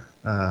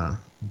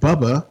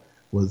Bubba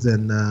was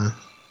in,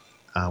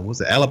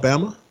 was it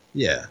Alabama?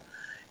 Yeah.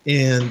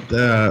 And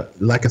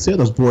like I said,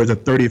 those boys are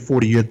 30 or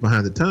 40 years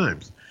behind the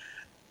times.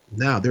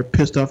 Now they're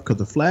pissed off because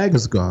the flag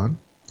is gone.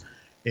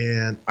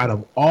 And out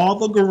of all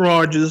the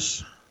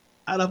garages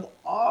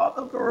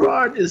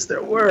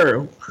there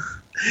were,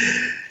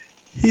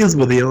 his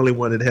was the only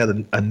one that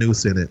had a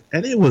noose in it.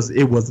 And it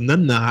wasn't a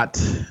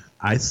knot.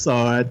 I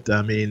saw it.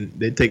 I mean,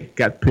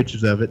 got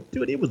pictures of it.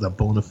 Dude, it was a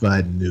bona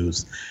fide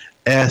noose.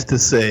 As to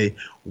say,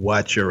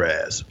 watch your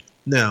ass.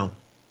 Now,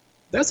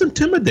 that's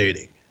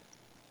intimidating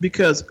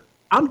because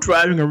I'm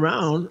driving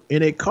around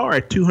in a car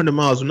at 200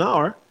 miles an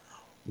hour.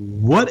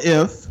 What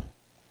if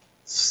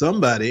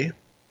somebody,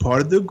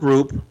 part of the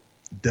group,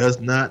 does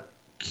not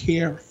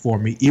care for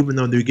me, even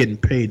though they're getting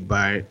paid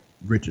by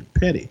Richard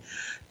Petty,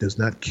 does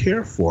not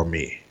care for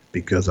me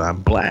because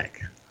I'm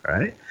black,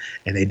 right?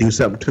 And they do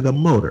something to the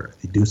motor.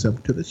 They do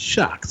something to the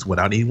shocks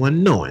without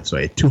anyone knowing. So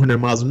at 200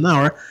 miles an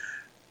hour,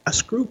 a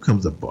screw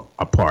comes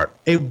apart.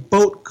 A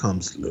bolt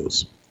comes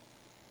loose.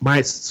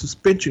 My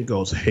suspension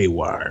goes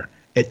haywire.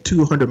 At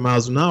 200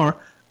 miles an hour,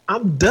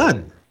 I'm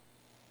done.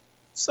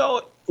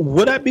 So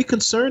would I be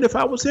concerned if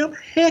I was him?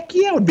 Heck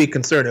yeah, I would be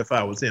concerned if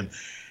I was him.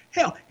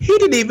 Hell, he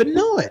didn't even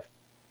know it.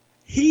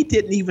 He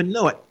didn't even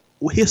know it.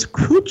 His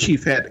crew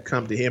chief had to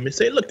come to him and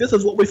say, look, this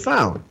is what we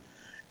found.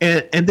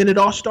 And then it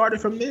all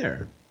started from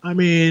there. I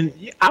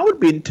mean, I would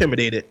be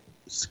intimidated,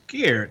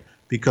 scared,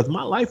 because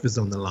my life is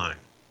on the line,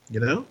 you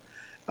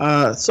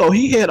know? So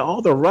he had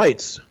all the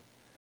rights.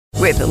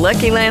 With the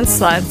Lucky Land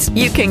Slots,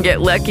 you can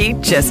get lucky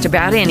just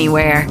about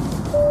anywhere.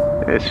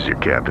 This is your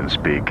captain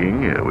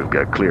speaking. We've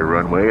got clear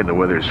runway and the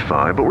weather's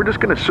fine, but we're just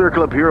going to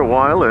circle up here a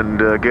while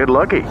and get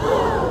lucky.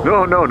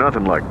 No,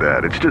 nothing like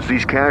that. It's just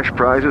these cash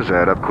prizes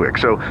add up quick.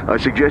 So I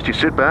suggest you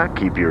sit back,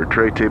 keep your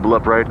tray table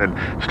upright,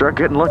 and start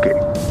getting lucky.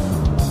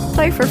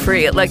 Play for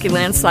free at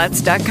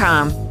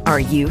LuckyLandSlots.com. Are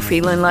you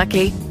feeling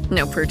lucky?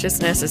 No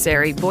purchase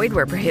necessary. Void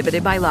where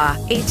prohibited by law.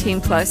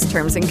 18+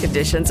 terms and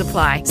conditions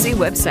apply. See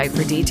website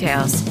for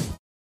details.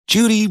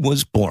 Judy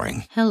was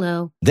boring.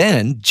 Hello.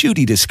 Then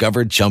Judy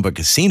discovered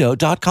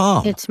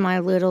ChumbaCasino.com. It's my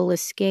little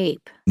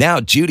escape. Now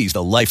Judy's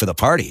the life of the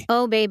party.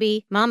 Oh,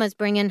 baby, mama's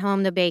bringing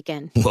home the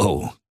bacon.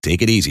 Whoa,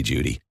 take it easy,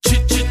 Judy.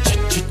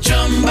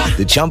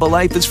 The Chumba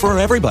life is for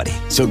everybody.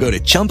 So go to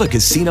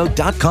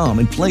ChumbaCasino.com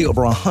and play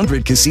over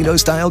 100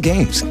 casino-style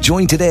games.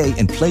 Join today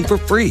and play for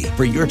free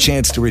for your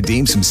chance to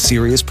redeem some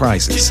serious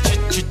prizes.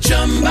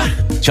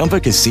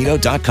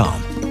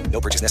 ChumbaCasino.com. No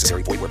purchase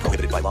necessary. Void where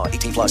prohibited by law.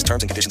 18+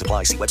 terms and conditions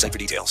apply. See website for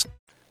details.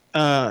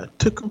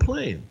 To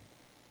complain.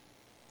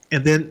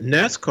 And then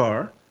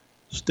NASCAR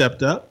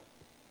stepped up.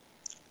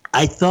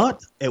 I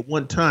thought at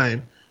one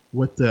time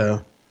with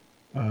the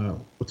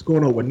what's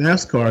going on with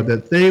NASCAR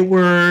that they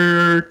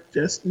were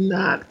just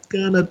not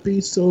going to be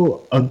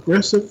so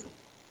aggressive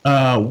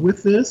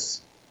with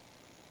this.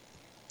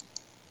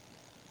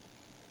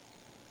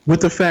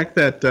 With the fact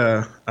that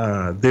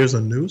there's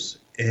a noose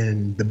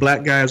in the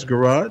black guy's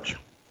garage,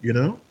 you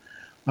know.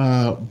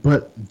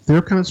 But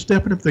they're kind of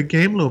stepping up their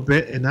game a little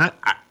bit, and I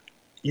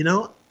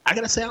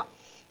gotta say, I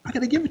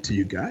gotta give it to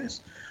you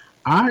guys.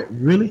 I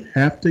really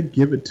have to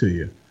give it to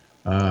you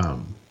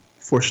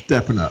for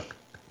stepping up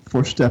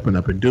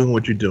and doing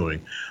what you're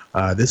doing.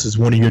 This is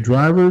one of your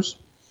drivers.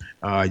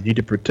 You need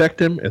to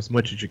protect him as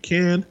much as you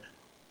can.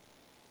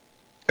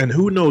 And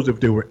who knows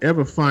if they will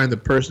ever find the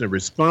person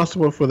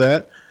responsible for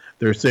that.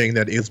 They're saying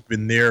that it's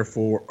been there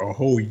for a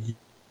whole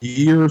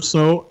year or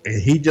so,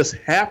 and he just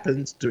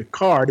happens to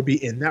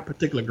be in that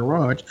particular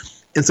garage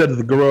instead of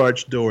the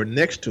garage door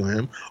next to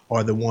him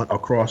or the one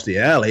across the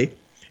alley.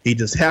 He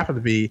just happened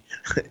to be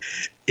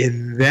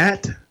in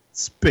that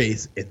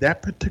space at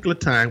that particular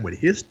time with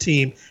his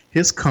team,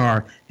 his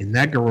car in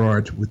that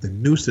garage with the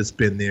noose that's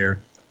been there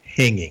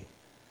hanging.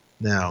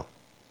 Now,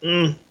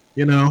 I'm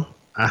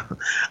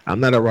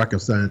not a rocket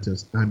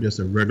scientist. I'm just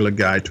a regular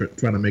guy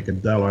trying to make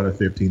 $1 out of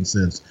 15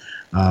 cents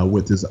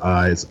with his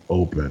eyes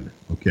open.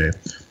 Okay,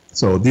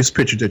 so these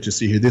pictures that you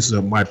see here, this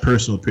is my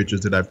personal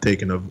pictures that I've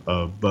taken of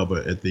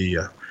Bubba at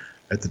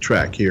the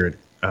track here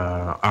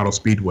at Auto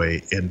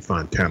Speedway in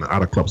Fontana,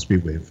 Auto Club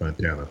Speedway in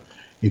Fontana.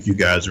 If you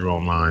guys are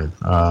online,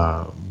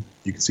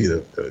 you can see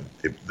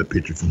the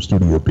picture from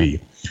Studio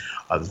B.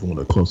 This is one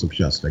of the close-up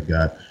shots that I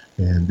got,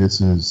 and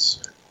this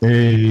is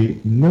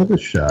another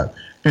shot.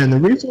 And the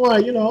reason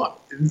why,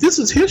 this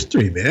is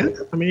history, man.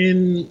 I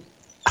mean,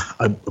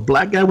 a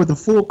black guy with a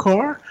full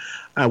car.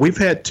 We've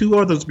had two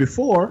others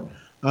before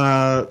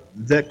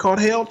that caught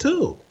hell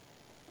too.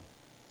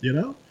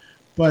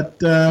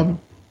 But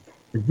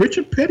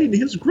Richard Petty and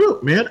his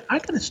group, man, I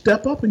gotta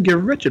step up and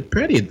give Richard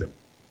Petty dude.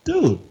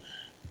 You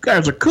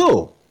guys are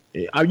cool.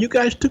 You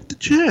guys took the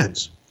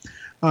chance.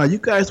 You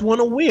guys want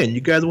to win.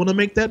 You guys want to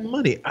make that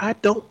money. I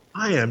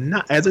am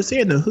not, as I say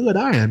in the hood,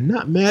 I am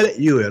not mad at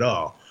you at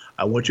all.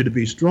 I want you to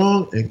be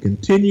strong and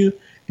continue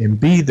and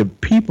be the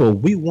people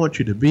we want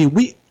you to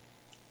be.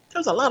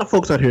 There's a lot of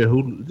folks out here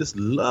who just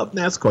love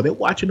NASCAR. They're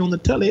watching on the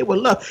telly. They would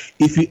love.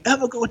 If you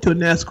ever go to a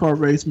NASCAR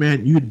race,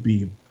 man, you'd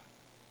be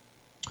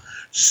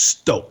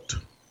stoked.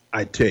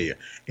 I tell you.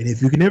 And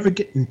if you can ever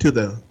get into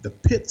the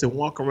pits and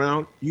walk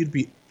around, you'd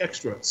be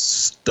extra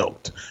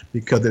stoked,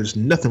 because there's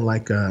nothing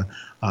like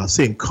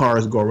seeing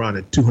cars go around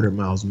at 200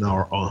 miles an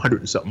hour or 100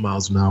 and something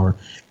miles an hour,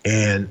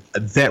 and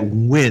that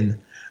wind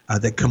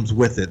that comes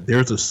with it.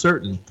 There's a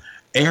certain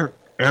air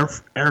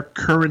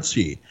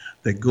currency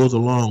that goes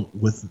along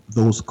with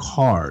those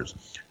cars,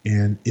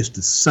 and it's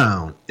the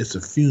sound, it's the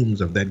fumes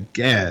of that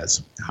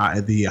gas,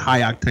 the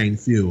high octane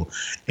fuel,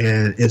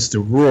 and it's the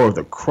roar of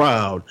the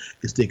crowd,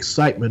 it's the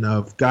excitement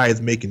of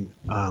guys making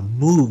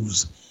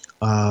moves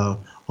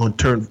on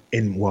turn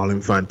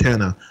in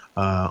Fontana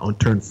on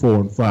turn 4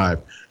 and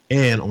 5,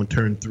 and on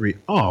turn 3.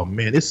 Oh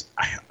man,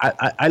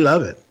 I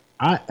love it.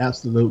 I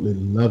absolutely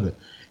love it.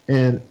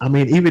 And I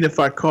mean, even if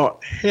I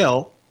caught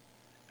hell,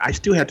 I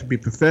still have to be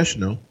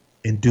professional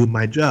and do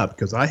my job,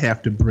 because I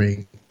have to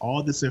bring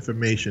all this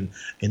information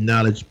and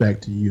knowledge back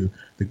to you,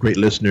 the great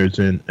listeners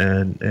and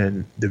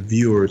the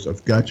viewers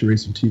of Gotcha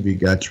Racing TV,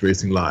 Gotcha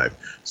Racing Live.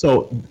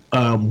 So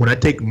when I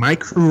take my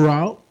crew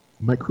out,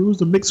 my crew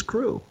is a mixed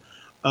crew.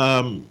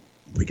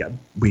 We got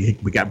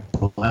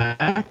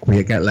black,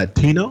 we got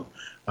Latino,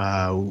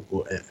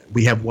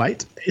 we have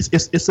white.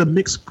 It's a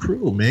mixed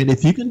crew, man.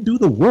 If you can do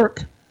the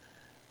work,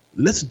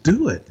 let's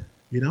do it.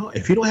 You know,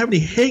 if you don't have any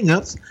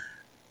hang-ups,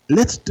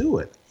 let's do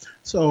it.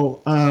 So,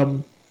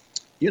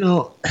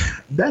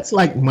 that's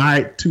like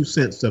my 2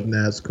 cents of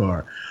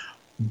NASCAR.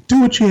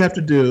 Do what you have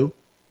to do.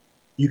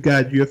 You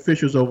got your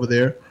officials over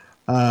there.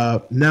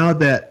 Now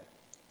that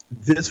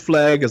this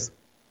flag is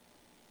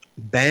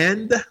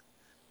banned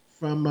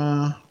from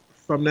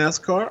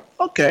NASCAR,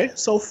 okay,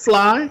 so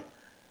fly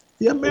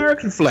the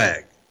American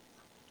flag.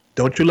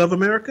 Don't you love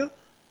America?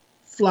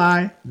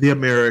 Fly the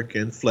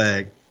American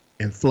flag,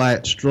 and fly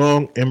it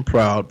strong and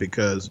proud,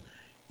 because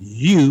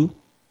you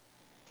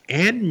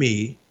and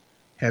me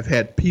have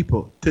had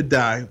people to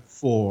die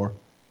for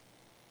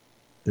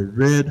the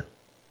red,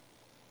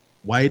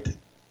 white,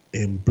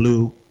 and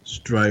blue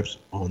stripes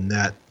on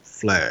that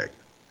flag.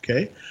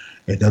 Okay?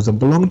 It doesn't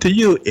belong to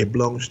you. It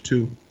belongs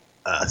to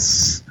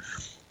us.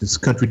 This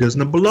country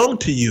doesn't belong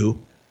to you.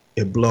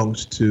 It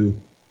belongs to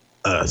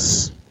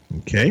us.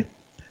 Okay?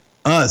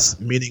 Us,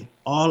 meaning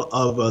all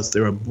of us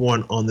that are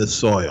born on this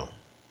soil.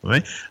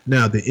 Right?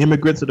 Now, the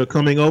immigrants that are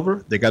coming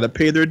over, they got to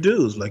pay their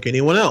dues like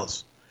anyone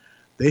else.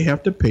 They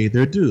have to pay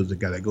their dues. They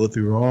got to go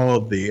through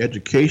all the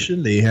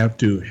education. They have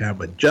to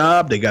have a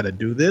job. They got to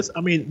do this.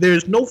 I mean,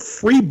 there's no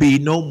freebie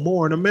no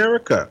more in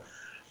America,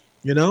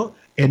 you know,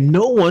 and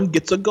no one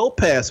gets a go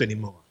pass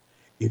anymore.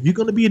 If you're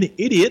going to be an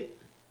idiot,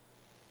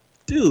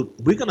 dude,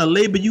 we're going to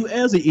label you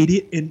as an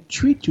idiot and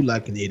treat you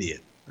like an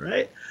idiot,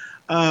 right?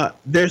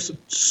 There's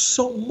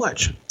so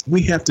much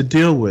we have to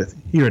deal with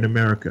here in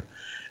America.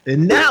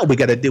 And now we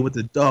got to deal with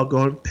the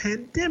doggone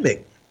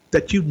pandemic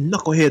that you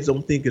knuckleheads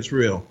don't think is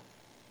real.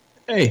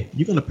 Hey,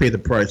 you're going to pay the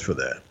price for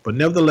that. But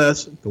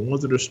nevertheless, the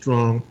ones that are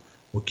strong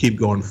will keep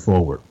going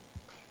forward.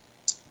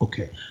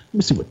 Okay, let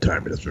me see what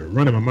time it is. We're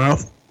running my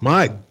mouth.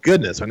 My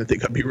goodness, I didn't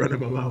think I'd be running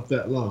my mouth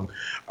that long.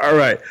 All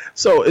right,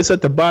 so it's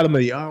at the bottom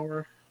of the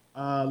hour.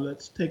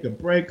 Let's take a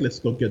break. Let's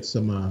go get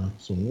some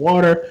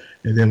water.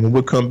 And then when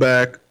we come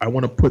back, I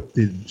want to put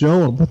the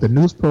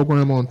news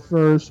program on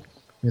first,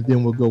 and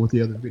then we'll go with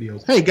the other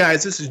videos. Hey,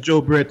 guys, this is Joe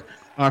Britt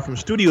from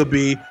Studio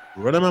B,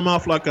 running my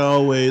mouth like I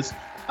always.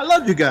 I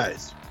love you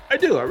guys. I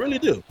do. I really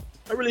do.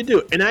 I really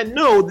do. And I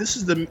know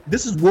this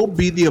will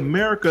be the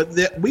America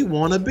that we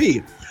want to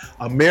be.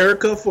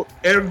 America for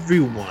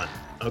everyone.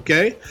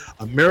 Okay?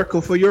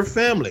 America for your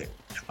family.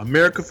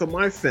 America for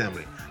my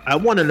family. I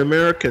want an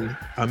America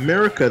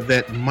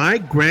that my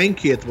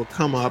grandkids will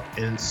come up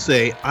and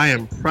say, I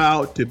am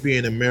proud to be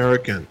an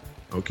American.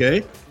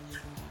 Okay?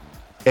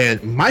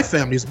 And my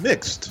family's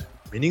mixed,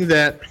 meaning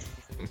that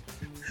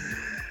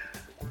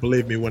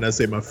believe me when I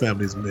say my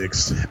family's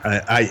mixed.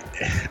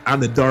 I'm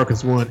the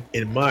darkest one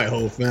in my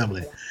whole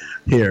family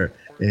here,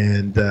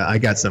 and I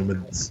got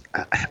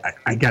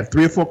I got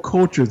 3 or 4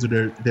 cultures that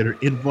are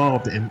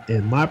involved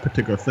in my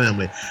particular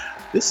family.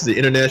 This is the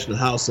international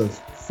house of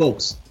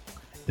folks,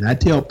 and I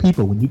tell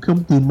people, when you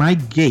come through my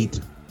gate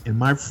in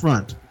my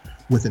front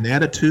with an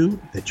attitude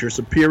that you're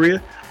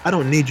superior, I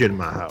don't need you in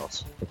my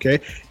house. Okay,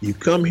 you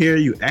come here,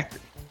 you act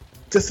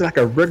just like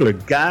a regular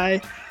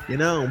guy, you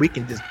know, and we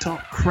can just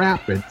talk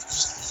crap and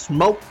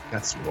smoke.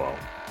 That's, well,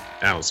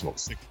 I don't smoke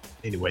cigarettes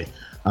anyway.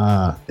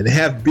 And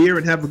have beer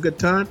and have a good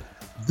time.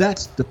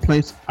 That's the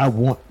place I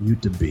want you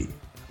to be.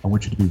 I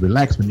want you to be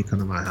relaxed when you come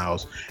to my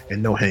house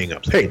and no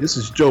hang-ups. Hey, this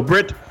is Joe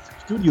Britt,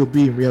 Studio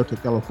B in Rialto,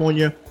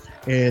 California.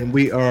 And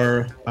we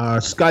are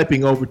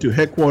Skyping over to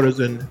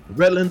headquarters in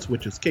Redlands,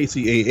 which is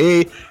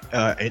KCAA,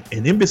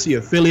 an embassy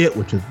affiliate,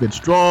 which has been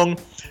strong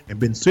and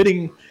been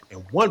sitting in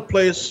one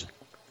place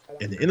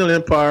in the Inland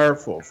Empire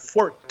for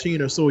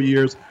 14 or so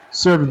years,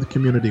 serving the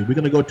community. We're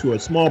going to go to a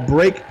small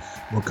break.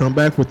 We'll come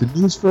back with the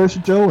news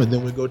first, Joe, and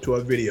then we'll go to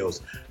our videos.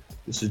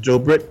 This is Joe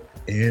Britt,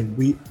 and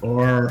we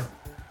are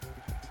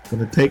going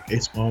to take a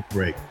small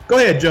break. Go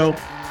ahead, Joe.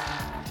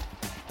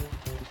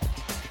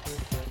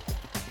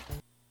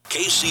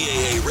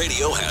 KCAA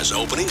Radio has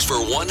openings for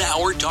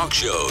 1-hour talk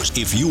shows.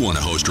 If you want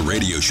to host a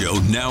radio show,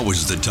 now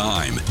is the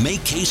time.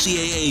 Make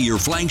KCAA your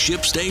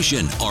flagship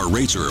station. Our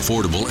rates are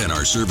affordable and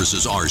our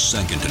services are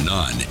second to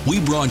none. We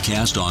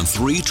broadcast on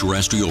 3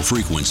 terrestrial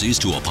frequencies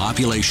to a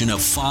population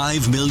of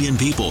 5 million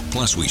people.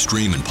 Plus, we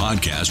stream and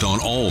podcast on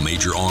all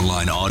major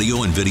online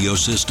audio and video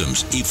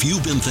systems. If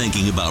you've been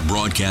thinking about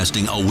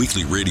broadcasting a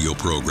weekly radio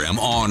program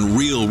on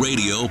Real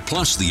Radio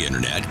plus the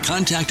internet,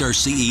 contact our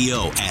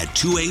CEO at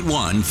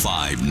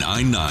 281-599-9800.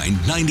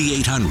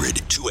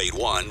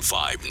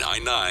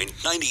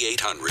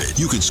 281-599-9800.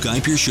 You can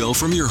Skype your show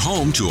from your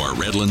home to our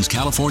Redlands,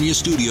 California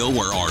studio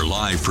where our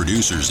live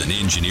producers and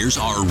engineers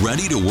are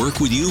ready to work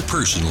with you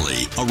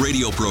personally. A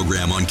radio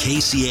program on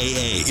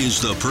KCAA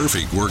is the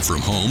perfect work from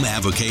home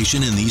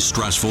avocation in these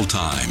stressful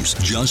times.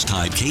 Just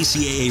type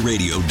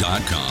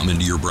kcaaradio.com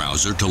into your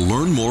browser to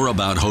learn more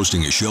about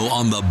hosting a show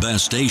on the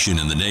best station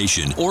in the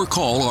nation, or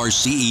call our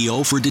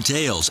CEO for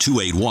details,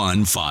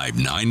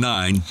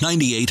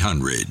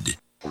 281-599-9800.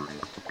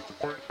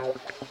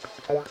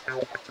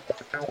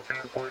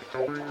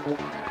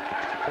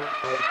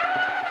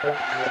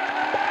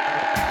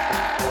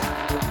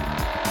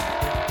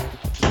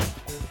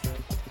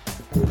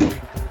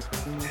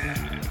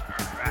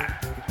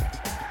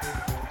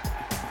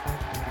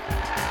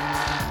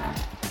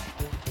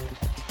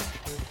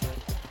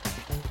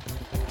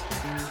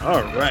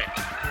 All right.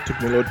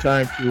 Took me a little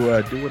time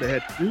to do what I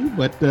had to do,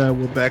 but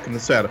we're back in the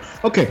saddle.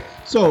 Okay,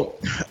 so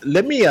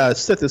let me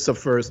set this up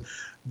first.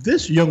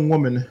 This young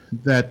woman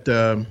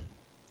that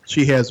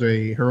she has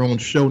her own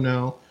show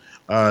now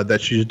that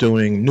she's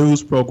doing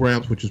news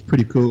programs, which is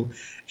pretty cool.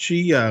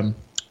 She, I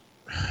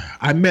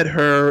met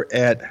her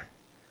at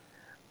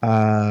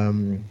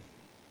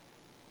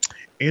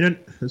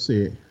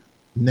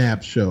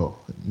NAB show,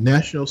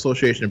 National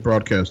Association of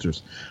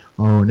Broadcasters.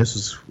 Oh, and this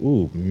is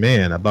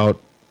about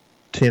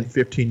 10,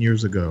 15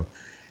 years ago.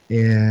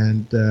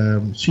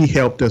 And she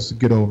helped us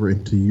get over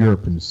into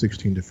Europe in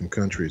 16 different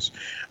countries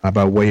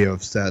by way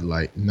of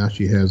satellite. Now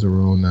she has her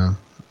own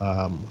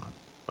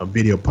a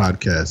video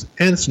podcast.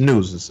 And it's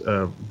news. It's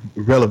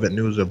relevant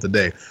news of the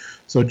day.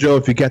 So, Joe,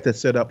 if you got that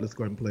set up, let's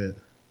go ahead and play it.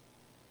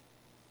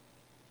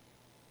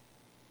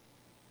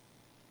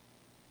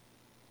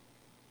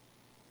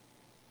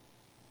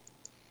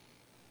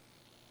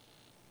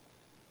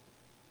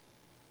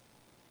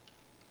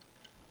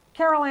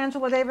 Carol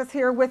Angela Davis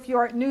here with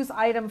your news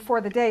item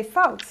for the day.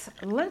 Folks,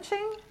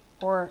 lynching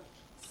or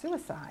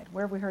suicide?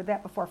 Where have we heard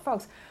that before?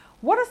 Folks,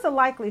 what is the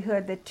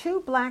likelihood that 2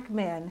 black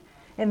men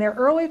in their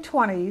early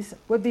 20s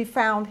would be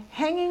found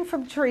hanging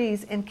from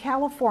trees in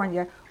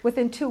California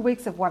within 2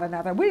 weeks of one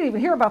another? We didn't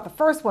even hear about the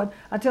first one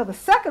until the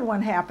second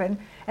one happened,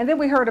 and then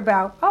we heard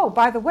about, oh,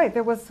 by the way,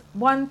 there was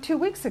one 2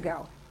 weeks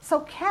ago.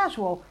 So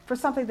casual for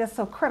something that's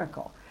so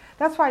critical.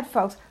 That's right,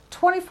 folks.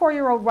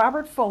 24-year-old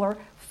Robert Fuller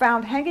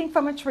found hanging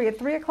from a tree at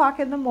 3 o'clock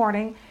in the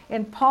morning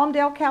in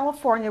Palmdale,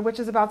 California, which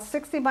is about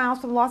 60 miles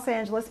from Los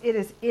Angeles. It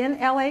is in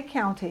LA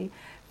County.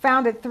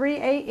 Found at 3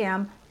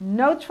 a.m.,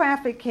 no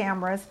traffic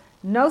cameras,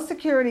 no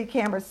security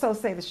cameras, so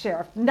say the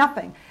sheriff,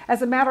 nothing.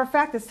 As a matter of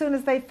fact, as soon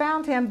as they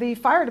found him, the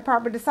fire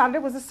department decided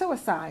it was a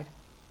suicide.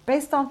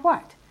 Based on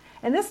what?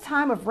 In this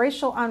time of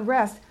racial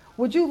unrest,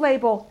 would you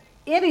label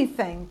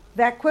anything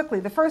that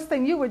quickly? The first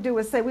thing you would do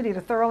is say we need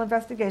a thorough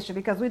investigation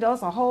because we know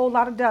there's a whole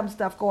lot of dumb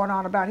stuff going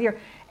on about here,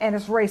 and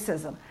it's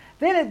racism.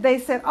 Then they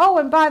said, oh,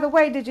 and by the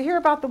way, did you hear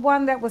about the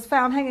one that was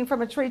found hanging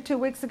from a tree 2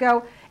 weeks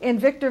ago in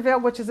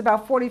Victorville, which is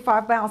about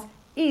 45 miles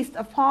east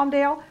of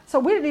Palmdale? So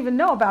we didn't even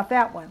know about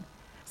that one.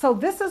 So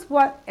this is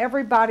what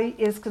everybody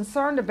is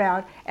concerned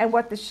about, and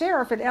what the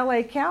sheriff in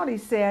LA County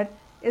said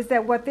is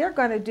that what they're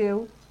going to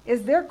do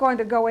is they're going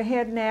to go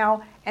ahead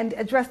now and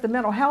address the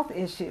mental health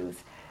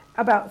issues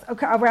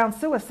around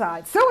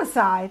suicide.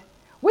 Suicide?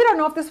 We don't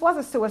know if this was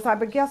a suicide,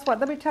 but guess what?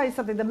 Let me tell you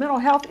something. The mental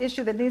health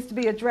issue that needs to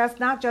be addressed,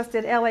 not just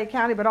in LA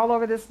County, but all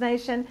over this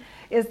nation,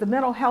 is the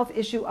mental health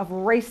issue of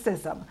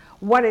racism.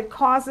 What it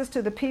causes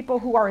to the people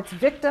who are its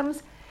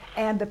victims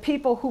and the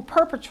people who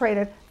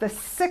perpetrated the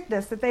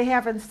sickness that they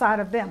have inside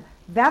of them.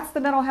 That's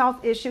the mental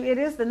health issue. It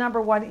is the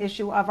 #1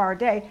 issue of our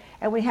day,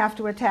 and we have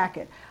to attack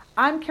it.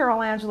 I'm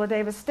Carol Angela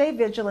Davis. Stay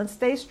vigilant,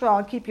 stay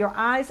strong, keep your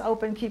eyes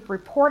open, keep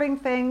reporting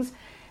things.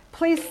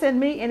 Please send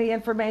me any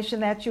information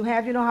that you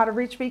have. You know how to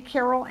reach me,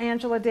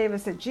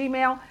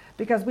 CarolAngelaDavis@gmail.com,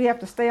 because we have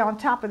to stay on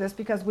top of this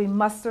because we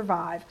must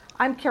survive.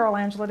 I'm Carol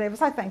Angela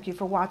Davis. I thank you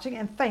for watching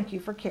and thank you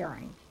for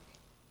caring.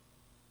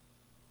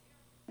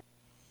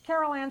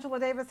 Carol Angela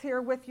Davis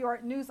here with your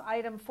news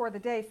item for the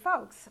day.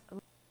 Folks,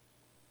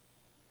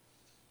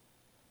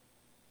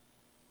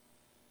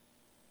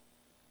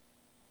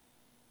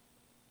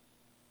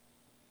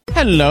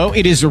 Hello,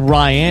 it is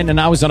Ryan,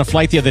 and I was on a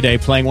flight the other day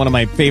playing one of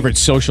my favorite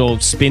social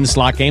spin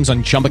slot games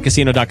on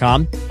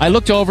ChumbaCasino.com. I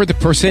looked over at the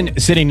person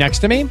sitting next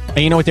to me, and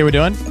you know what they were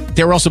doing?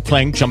 They were also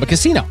playing Chumba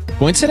Casino.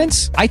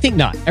 Coincidence? I think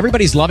not.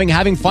 Everybody's loving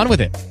having fun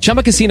with it.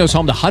 Chumba Casino is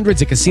home to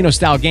hundreds of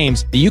casino-style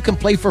games that you can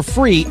play for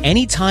free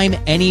anytime,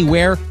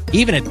 anywhere,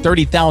 even at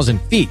 30,000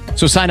 feet.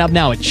 So sign up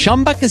now at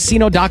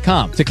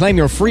ChumbaCasino.com to claim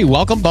your free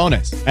welcome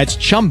bonus. That's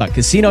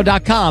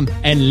ChumbaCasino.com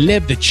and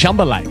live the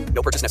Chumba life.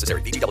 No purchase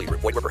necessary. VGW.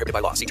 Void where prohibited by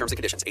law. See terms and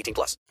conditions.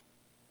 18+.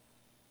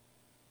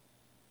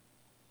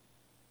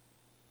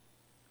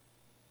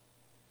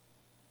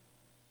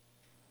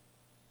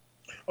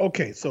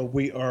 Okay, so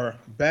we are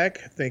back.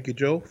 Thank you,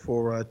 Joe,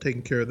 for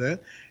taking care of that,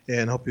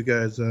 and I hope you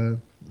guys hope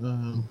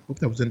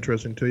that was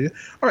interesting to you.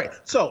 All right,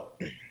 so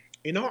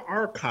in our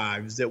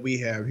archives that we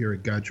have here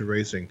at Gotcha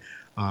Racing,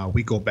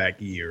 we go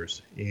back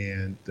years,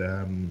 and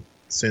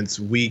since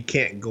we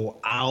can't go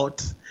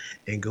out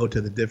and go to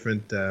the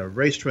different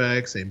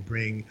racetracks and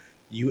bring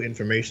you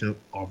information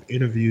of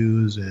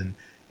interviews and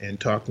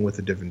talking with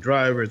the different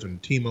drivers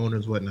and team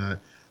owners, whatnot,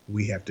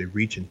 we have to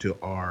reach into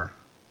our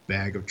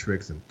bag of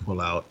tricks and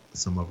pull out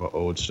some of our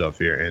old stuff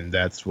here, and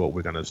that's what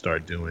we're going to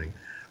start doing.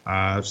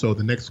 So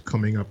the next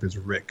coming up is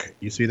Rick.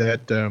 You see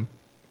that?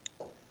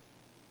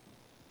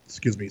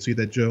 Excuse me. See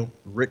that, Joe?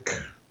 Rick.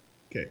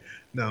 Okay.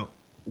 Now,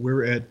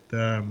 we're at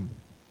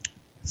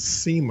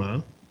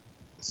SEMA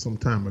some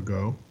time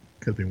ago.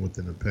 Could have been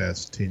within the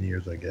past 10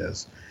 years, I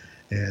guess.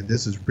 And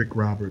this is Rick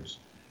Roberts.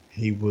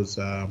 He was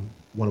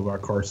one of our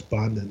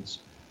correspondents,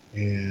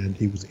 and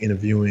he was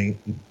interviewing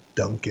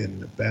Duncan,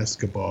 the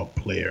basketball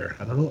player.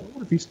 I don't know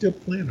if he's still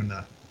playing or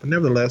not. But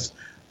nevertheless,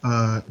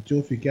 Joe,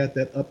 if you got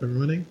that up and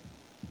running,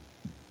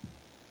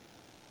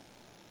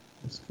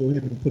 let's go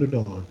ahead and put it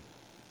on.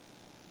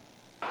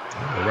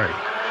 All right.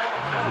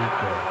 There we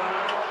go.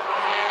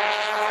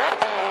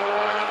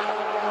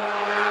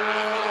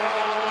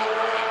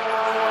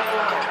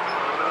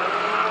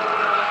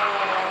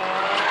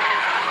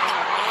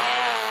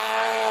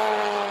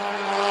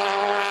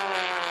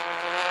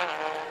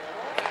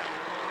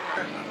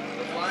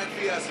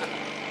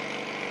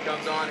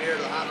 Comes on here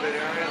to the hot pit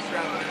area,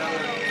 scrapping another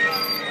rookie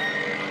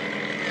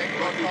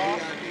VIP.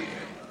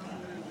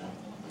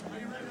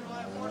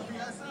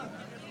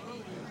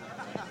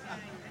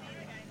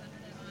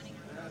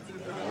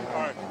 All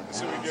right, let's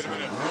see if we can get him in.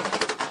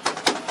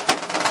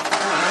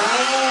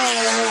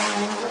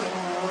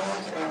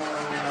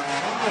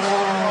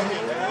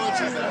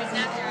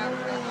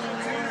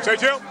 Say,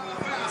 Tim.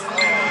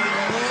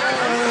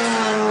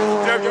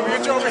 Tim, can we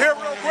get you over here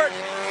real quick?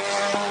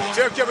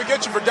 Tim, can we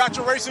get you for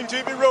Gotcha Racing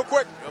TV real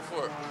quick? Go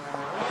for it.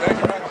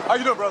 Thank you, man. How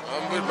you doing, brother?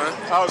 I'm good,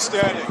 man.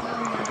 Outstanding.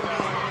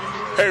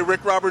 Hey,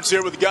 Rick Roberts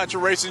here with Gotcha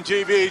Racing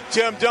TV.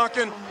 Tim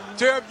Duncan.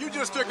 Tim, you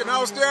just took an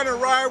outstanding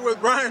ride with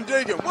Brian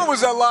Deegan. What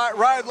was that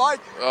ride like?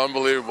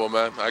 Unbelievable,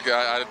 man. I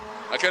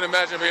can't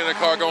imagine being in a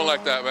car going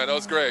like that, man. That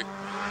was great.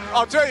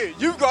 I'll tell you,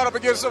 you've gone up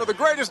against some of the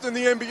greatest in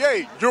the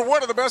NBA. You're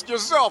one of the best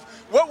yourself.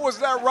 What was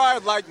that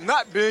ride like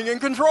not being in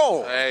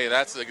control? Hey,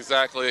 that's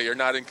exactly it. You're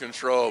not in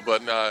control,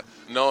 but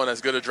knowing as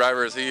good a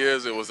driver as he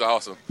is, it was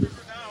awesome.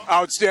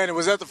 Outstanding.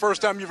 Was that the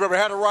first time you've ever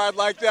had a ride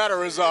like that,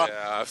 or is Yeah,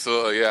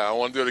 absolutely. Yeah, I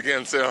want to do it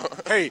again too.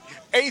 Hey,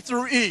 A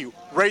through E,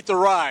 rate the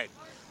ride.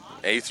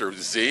 A through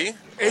Z?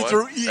 A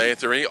through E. A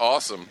through E,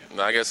 awesome.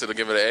 I guess it'll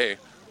give it an A.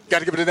 Got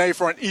to give it an A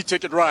for an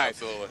E-ticket ride.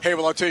 Absolutely. Hey,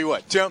 well, I'll tell you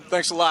what. Tim,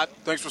 thanks a lot.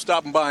 Thanks for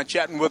stopping by and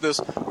chatting with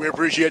us. We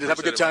appreciate it. Have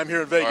a good time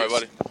here in Vegas. All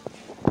right, buddy.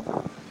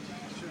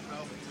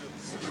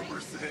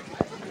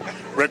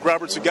 Rick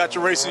Roberts of Gotcha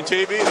Racing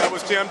TV. That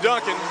was Tim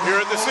Duncan here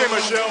at the SEMA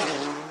show.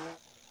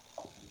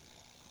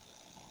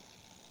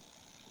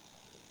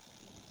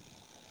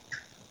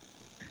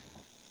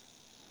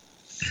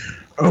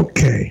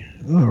 Okay.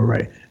 All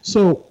right.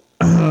 So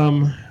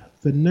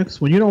the next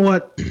one, you know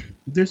what?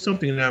 There's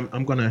something that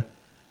I'm going to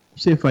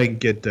see if I can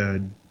get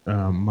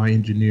my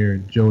engineer,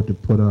 Joe, to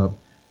put up.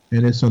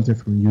 And it's something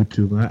from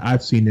YouTube.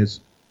 I've seen this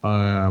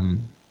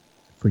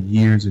for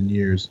years and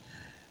years.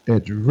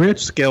 It's Red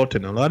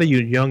Skelton. A lot of you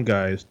young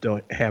guys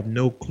don't have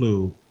no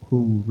clue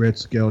who Red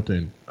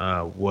Skelton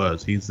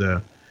was. He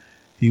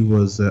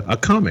was a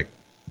comic.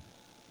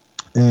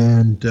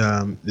 And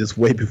it's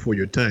way before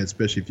your time,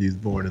 especially if he was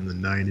born in the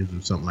 90s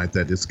or something like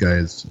that. This guy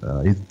he's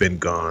been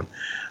gone.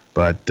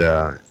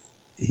 But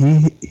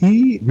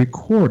he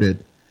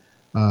recorded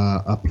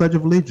a Pledge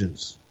of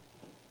Allegiance.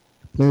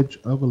 Pledge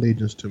of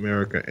Allegiance to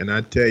America. And I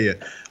tell you,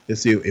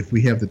 let's see if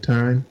we have the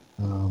time.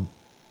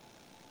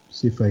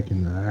 See if I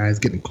can. It's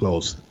getting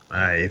close.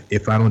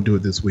 If I don't do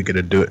it this week,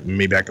 I'll do it.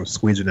 Maybe I can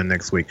squeeze it in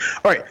next week.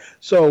 All right.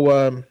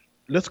 So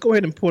let's go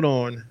ahead and put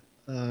on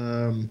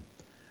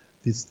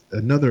this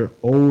another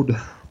old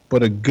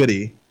but a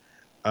goodie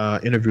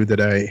interview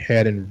that I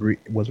had in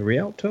was it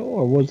Rialto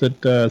or was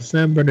it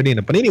San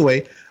Bernardino? But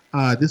anyway,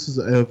 this is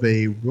of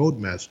a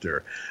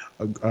Roadmaster,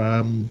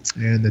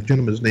 and the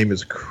gentleman's name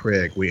is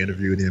Craig. We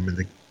interviewed him,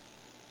 and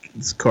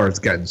this car has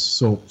gotten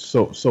so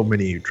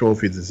many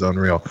trophies. It's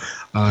unreal.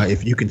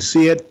 If you can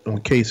see it on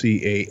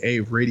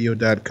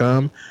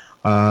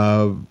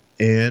KCAAradio.com,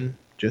 and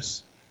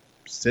just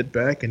sit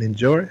back and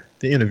enjoy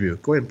the interview.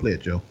 Go ahead and play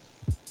it, Joe.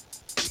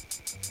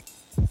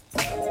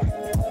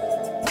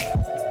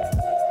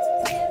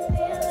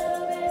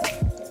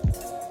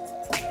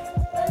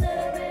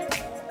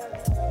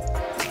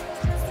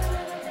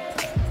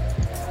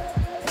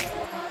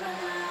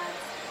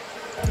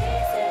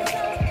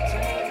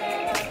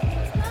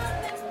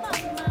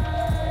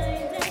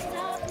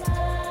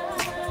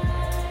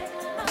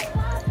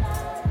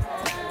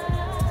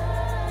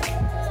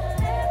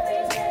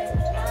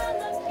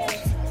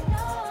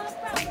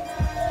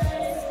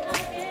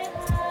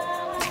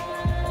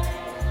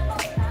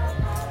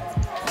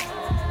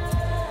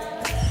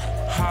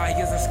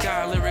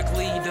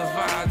 lyrically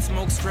divide.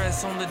 Smoke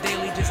stress on the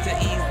daily just to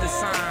ease the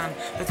sign.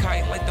 The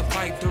kite like the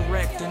pipe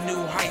direct to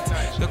new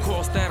heights. The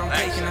course that I'm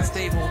taking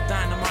unstable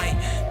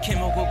dynamite.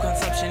 Chemical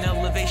consumption,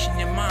 elevation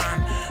your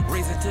mind.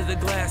 Raise it to the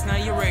glass, now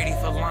you're ready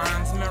for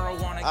lines.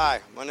 Marijuana. Hi,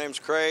 my name's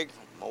Craig.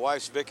 My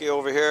wife's Vicky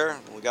over here.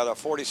 We got a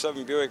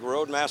 47 Buick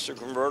Roadmaster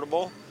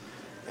convertible,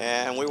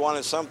 and we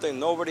wanted something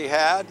nobody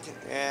had,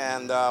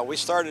 and we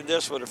started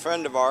this with a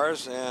friend of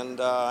ours, and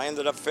I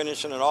ended up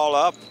finishing it all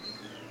up.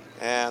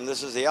 And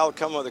this is the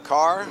outcome of the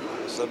car.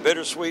 It's a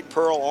bittersweet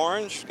pearl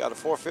orange. Got a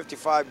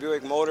 455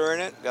 Buick motor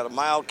in it. Got a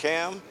mild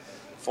cam,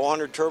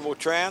 400 turbo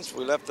trans.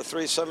 We left the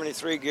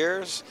 373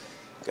 gears.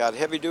 Got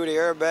heavy duty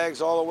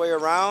airbags all the way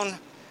around,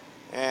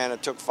 and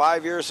it took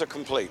 5 years to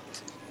complete.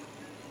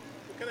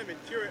 What kind of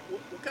interior?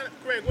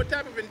 Greg, what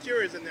type of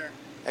interior is in there?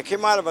 It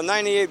came out of a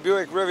 98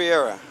 Buick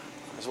Riviera,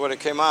 is what it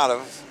came out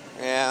of.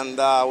 And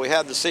we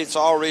had the seats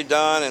all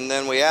redone, and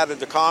then we added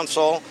the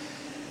console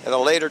at a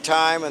later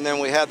time, and then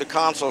we had the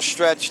console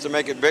stretched to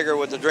make it bigger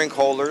with the drink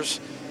holders.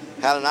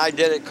 Had an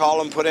iDid-It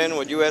column put in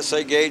with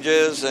USA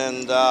gauges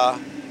and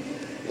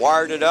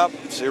wired it up.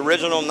 It's the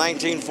original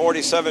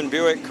 1947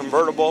 Buick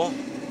convertible,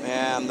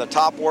 and the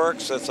top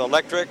works. It's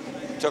electric.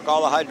 Took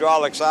all the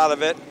hydraulics out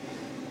of it,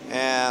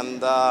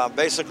 and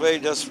basically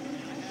just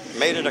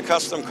made it a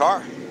custom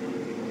car.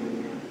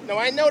 Now,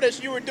 I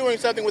noticed you were doing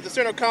something with the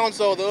center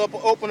console to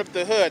open up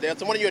the hood.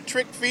 That's one of your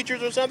trick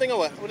features or something, or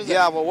what? What is that?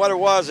 Yeah, well, what it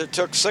was, it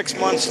took 6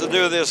 months to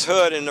do this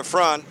hood in the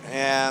front,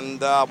 and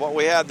what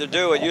we had to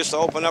do, it used to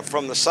open up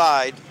from the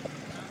side,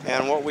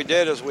 and what we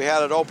did is we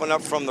had it open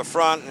up from the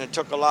front, and it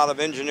took a lot of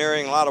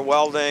engineering, a lot of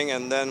welding,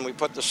 and then we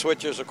put the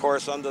switches, of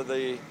course, under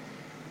the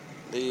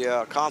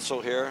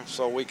console here,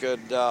 so we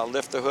could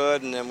lift the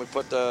hood, and then we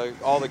put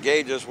all the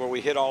gauges where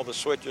we hit all the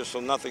switches so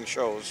nothing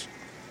shows.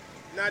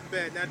 Not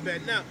bad, not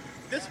bad. Now,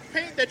 this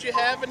paint that you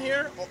have in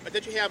here, or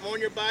that you have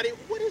on your body,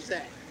 what is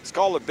that? It's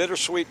called a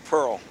Bittersweet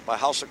Pearl by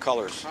House of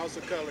Colors. House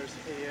of Colors,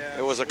 yeah.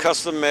 It was a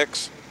custom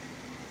mix,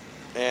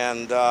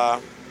 and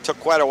took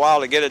quite a while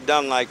to get it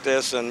done like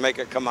this and make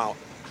it come out.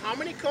 How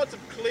many coats of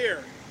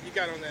clear you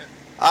got on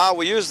that?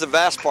 We used the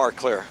Vaspar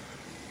clear,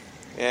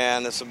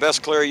 and it's the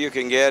best clear you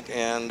can get,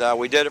 and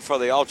we did it for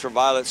the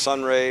ultraviolet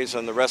sun rays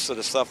and the rest of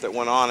the stuff that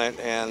went on it,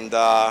 and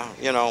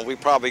you know, we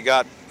probably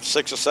got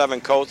 6 or 7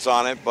 coats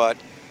on it, but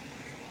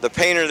the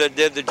painter that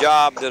did the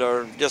job did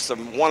just a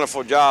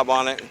wonderful job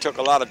on it. It took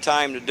a lot of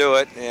time to do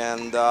it,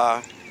 and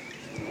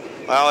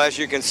well, as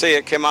you can see,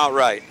 it came out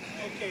right.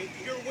 Okay,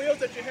 your wheels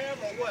that you have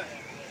are what?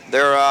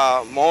 They're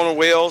Mona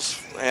wheels,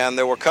 and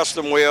they were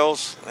custom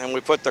wheels, and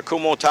we put the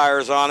Kumho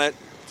tires on it.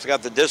 It's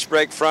got the disc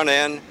brake front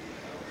end.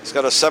 It's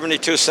got a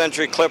 72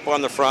 Century clip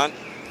on the front,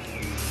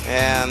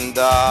 and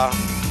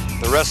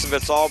the rest of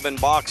it's all been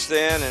boxed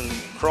in and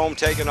chrome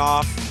taken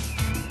off,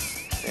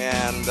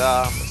 and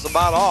that's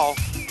about all.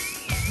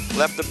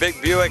 Left the big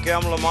Buick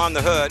emblem on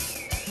the hood,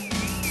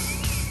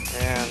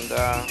 and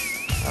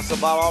that's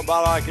about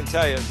all I can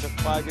tell you. It took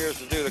 5 years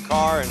to do the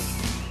car, and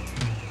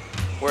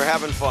we're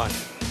having fun.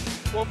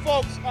 Well,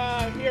 folks,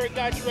 here at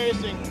Gotcha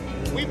Racing,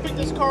 we picked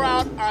this car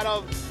out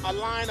of a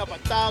line of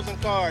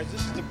 1,000 cars.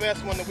 This is the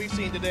best one that we've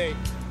seen today.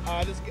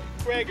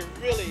 Craig has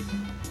really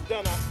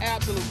done an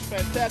absolute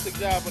fantastic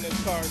job on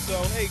this car. So,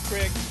 hey,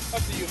 Craig,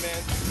 up to you,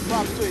 man.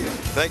 Props to you.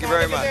 Thank you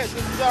very much.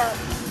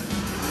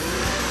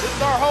 This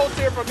is our host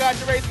here for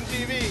Gotcha Racing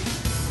TV.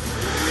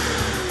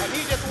 And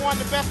he just won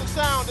the best of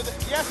sound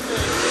yesterday.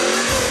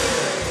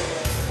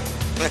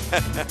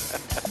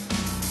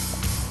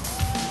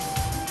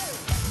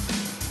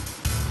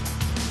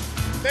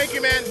 Thank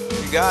you, man.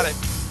 You got it.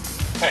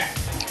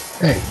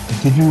 Hey,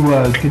 did you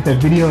get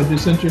that video I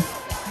just sent you?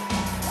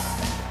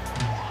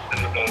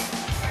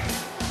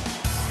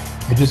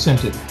 I just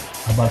sent it.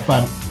 About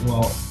 5,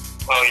 well,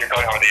 you're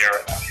going over the air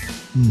right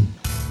now.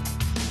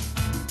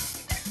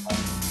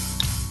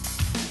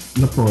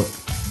 Look for it.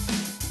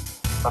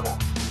 Okay.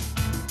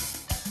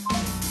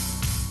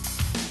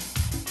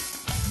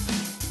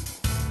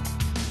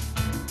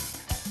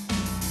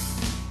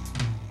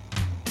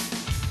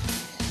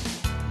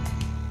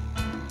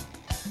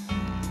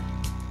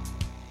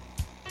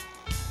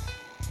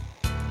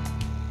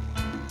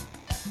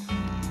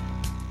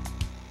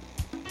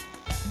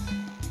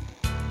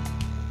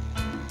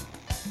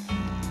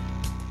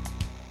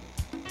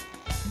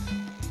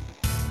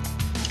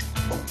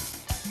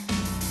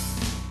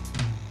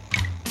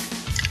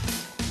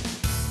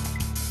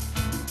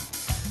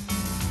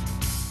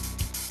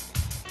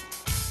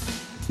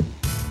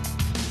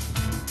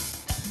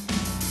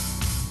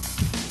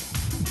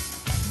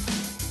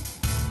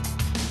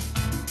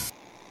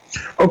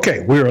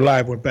 Okay, we're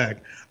live. We're back,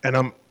 and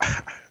I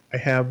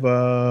have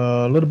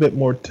a little bit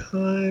more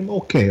time.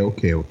 Okay,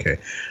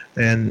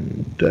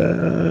 and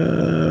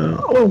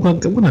I'm going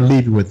to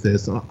leave you with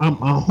this. I'm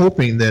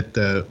hoping that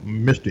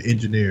Mr.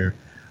 Engineer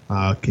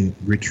can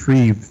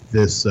retrieve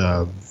this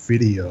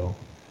video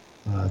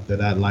that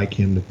I'd like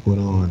him to put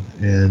on,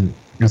 and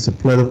it's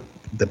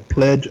the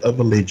Pledge of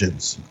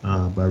Allegiance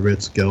by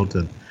Red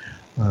Skelton.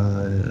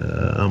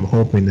 I'm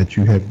hoping that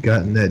you have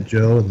gotten that,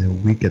 Joe, and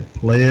then we could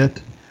play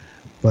it.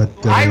 But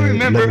I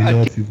remember let me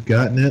know if you've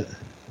gotten it.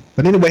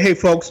 But anyway, hey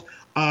folks,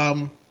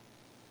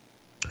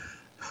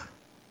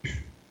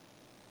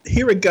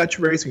 here at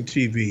Gotcha Racing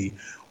TV,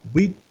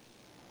 we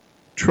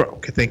try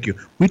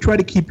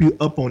to keep you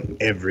up on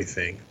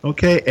everything,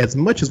 okay, as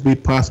much as we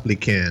possibly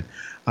can.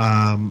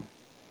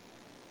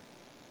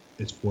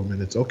 It's 4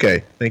 minutes.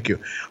 Okay, thank you.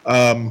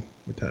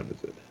 What time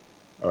is it?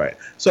 All right.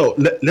 So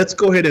let's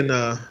go ahead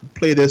and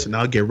play this, and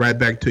I'll get right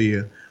back to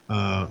you,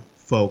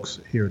 folks,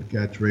 here at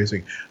Gotcha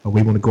Racing.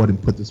 We want to go ahead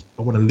and put this.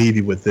 I want to leave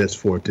you with this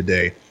for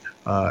today.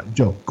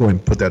 Joe, go ahead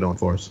and put that on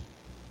for us.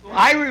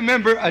 I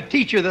remember a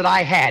teacher that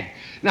I had.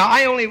 Now,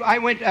 I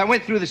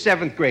went through the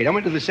 7th grade. I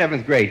went to the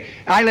 7th grade.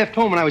 And I left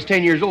home when I was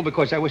 10 years old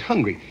because I was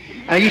hungry.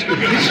 And I used to,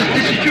 this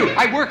is true.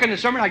 I work in the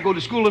summer and I go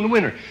to school in the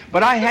winter.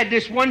 But I had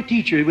this one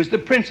teacher. He was the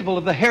principal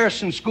of the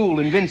Harrison School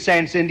in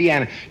Vincennes,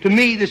 Indiana. To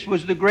me, this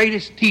was the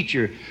greatest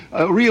teacher,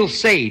 a real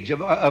sage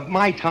of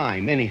my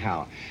time,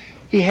 anyhow.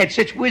 He had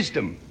such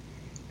wisdom.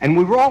 And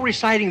we were all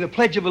reciting the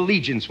Pledge of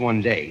Allegiance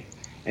one day.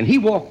 And he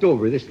walked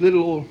over, this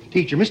little old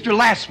teacher, Mr.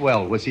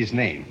 Laswell was his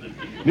name.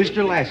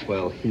 Mr.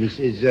 Laswell, and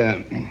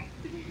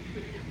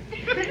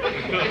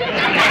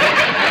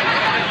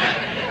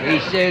he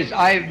says,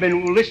 I've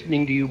been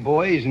listening to you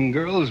boys and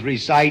girls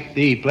recite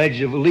the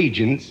Pledge of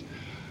Allegiance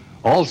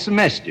all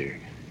semester,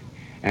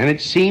 and it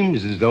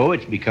seems as though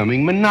it's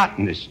becoming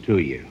monotonous to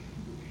you.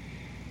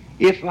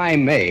 If I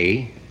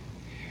may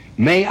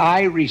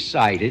I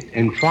recite it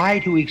and try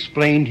to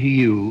explain to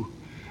you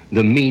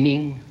the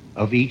meaning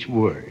of each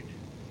word.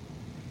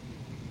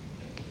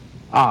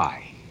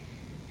 I,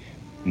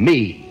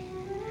 me,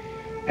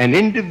 an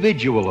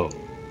individual,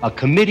 a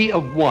committee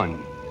of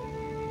one,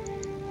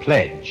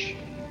 pledge,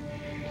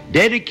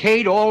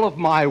 dedicate all of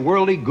my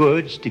worldly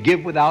goods to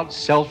give without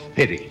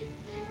self-pity,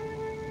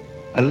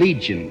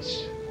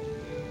 allegiance,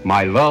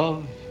 my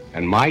love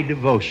and my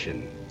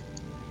devotion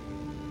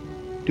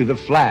to the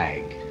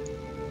flag,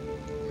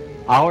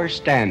 our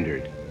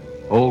standard,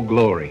 Old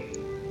Glory,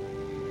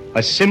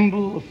 a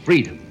symbol of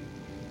freedom.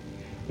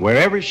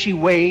 Wherever she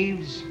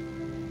waves,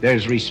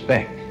 there's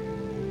respect,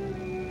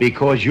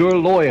 because your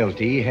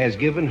loyalty has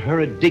given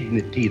her a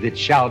dignity that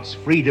shouts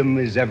freedom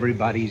is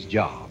everybody's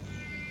job.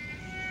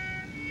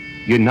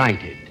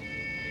 United.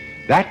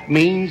 That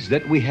means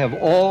that we have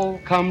all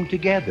come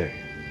together.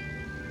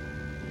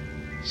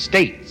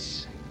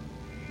 States,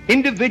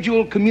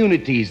 individual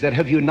communities that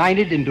have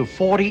united into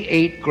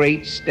 48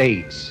 great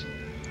states,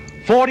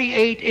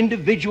 48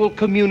 individual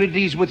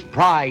communities with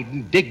pride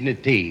and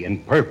dignity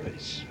and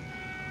purpose,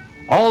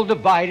 all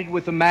divided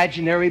with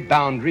imaginary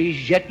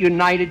boundaries, yet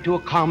united to a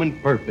common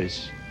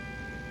purpose,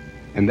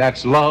 and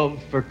that's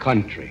love for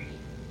country.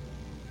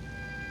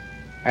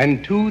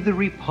 And to the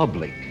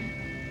republic,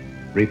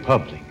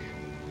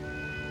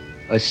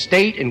 a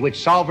state in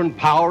which sovereign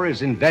power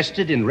is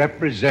invested in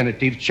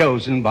representatives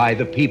chosen by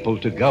the people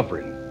to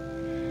govern.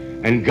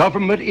 And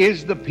government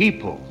is the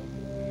people,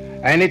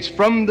 and it's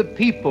from the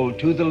people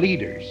to the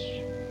leaders,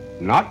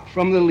 not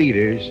from the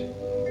leaders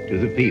to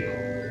the people,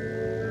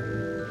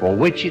 for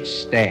which it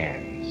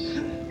stands.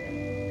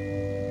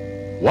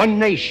 One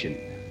nation,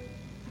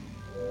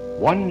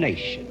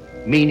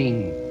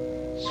 meaning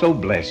so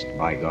blessed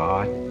by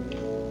God,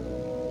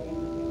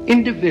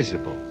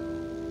 indivisible,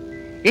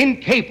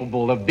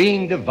 incapable of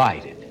being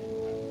divided,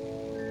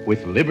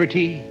 with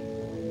liberty,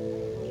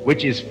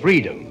 which is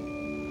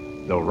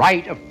freedom, the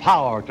right of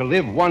power to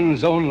live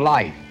one's own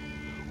life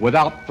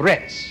without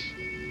threats,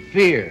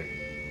 fear,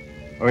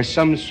 or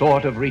some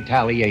sort of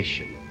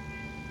retaliation.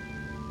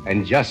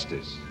 And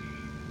justice,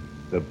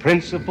 the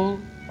principle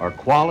or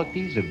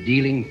qualities of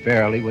dealing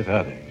fairly with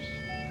others.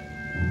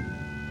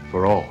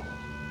 For all,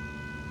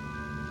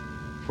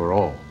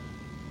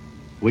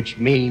 which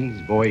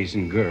means, boys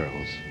and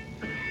girls,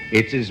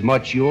 it's as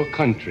much your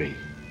country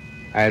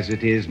as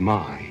it is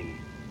mine.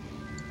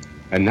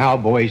 And now,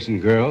 boys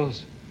and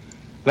girls,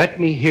 let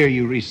me hear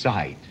you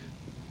recite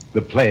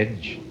the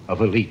Pledge of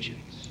Allegiance.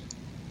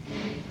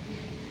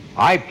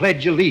 I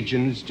pledge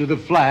allegiance to the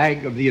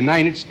flag of the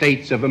United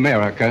States of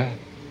America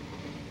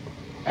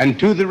and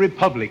to the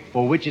republic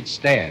for which it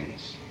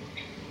stands,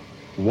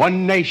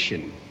 one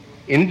nation,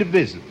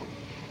 indivisible,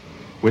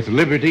 with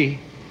liberty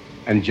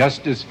and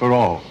justice for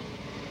all.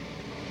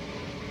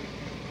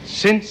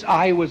 Since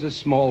I was a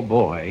small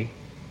boy,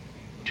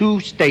 2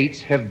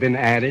 states have been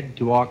added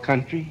to our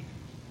country,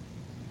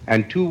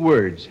 and 2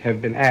 words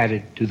have been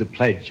added to the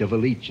Pledge of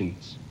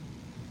Allegiance: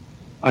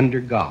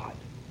 under God.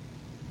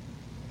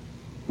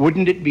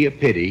 Wouldn't it be a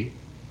pity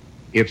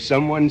if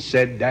someone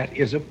said that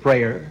is a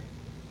prayer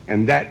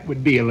and that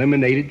would be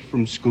eliminated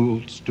from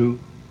schools too?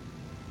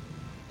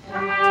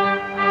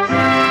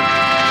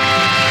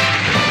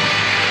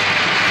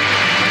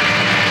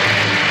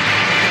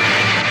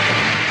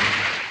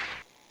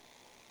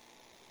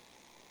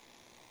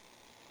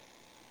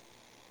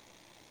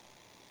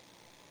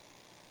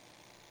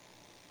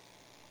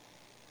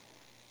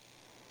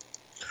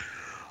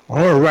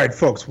 All right,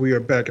 folks, we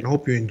are back, and I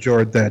hope you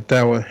enjoyed that.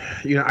 That was,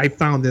 I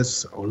found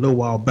this a little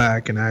while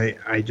back, and I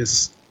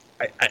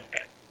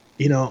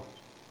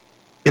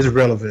is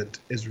relevant.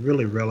 It's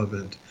really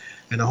relevant.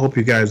 And I hope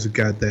you guys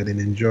got that and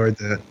enjoyed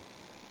that.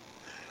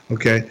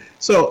 Okay.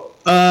 So,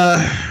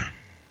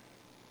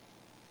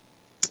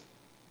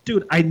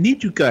 dude, I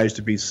need you guys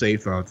to be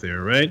safe out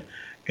there, right?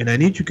 And I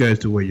need you guys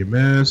to wear your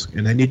mask,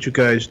 and I need you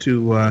guys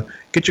to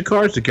get your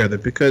cars together,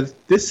 because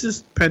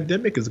this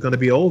pandemic is going to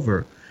be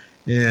over.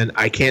 And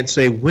I can't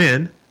say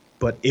when,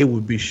 but it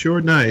would be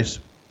sure nice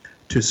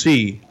to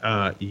see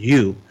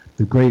you,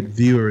 the great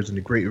viewers and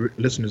the great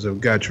listeners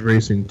of Gotcha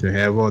Racing, to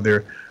have all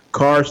their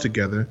cars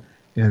together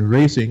and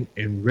racing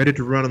and ready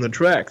to run on the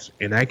tracks.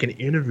 And I can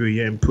interview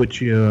you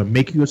and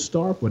make you a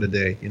star for the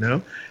day, you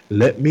know?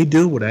 Let me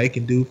do what I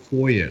can do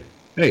for you.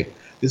 Hey,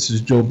 this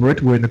is Joe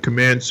Britt. We're in the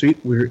command seat.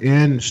 We're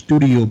in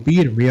Studio B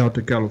in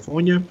Rialto,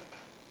 California,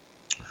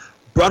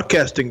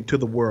 broadcasting to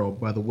the world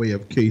by the way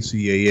of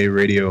KCAA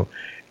Radio,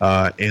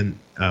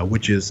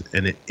 which is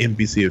an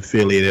NBC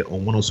affiliated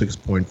on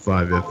 106.5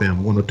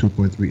 FM,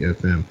 102.3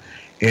 FM,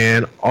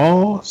 and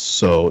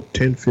also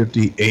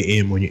 1050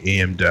 AM on your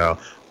AM dial.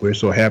 We're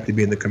so happy to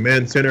be in the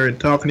command center and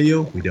talking to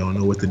you. We don't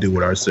know what to do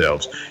with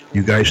ourselves.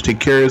 You guys take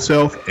care of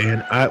yourself,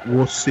 and I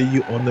will see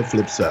you on the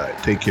flip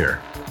side. Take care.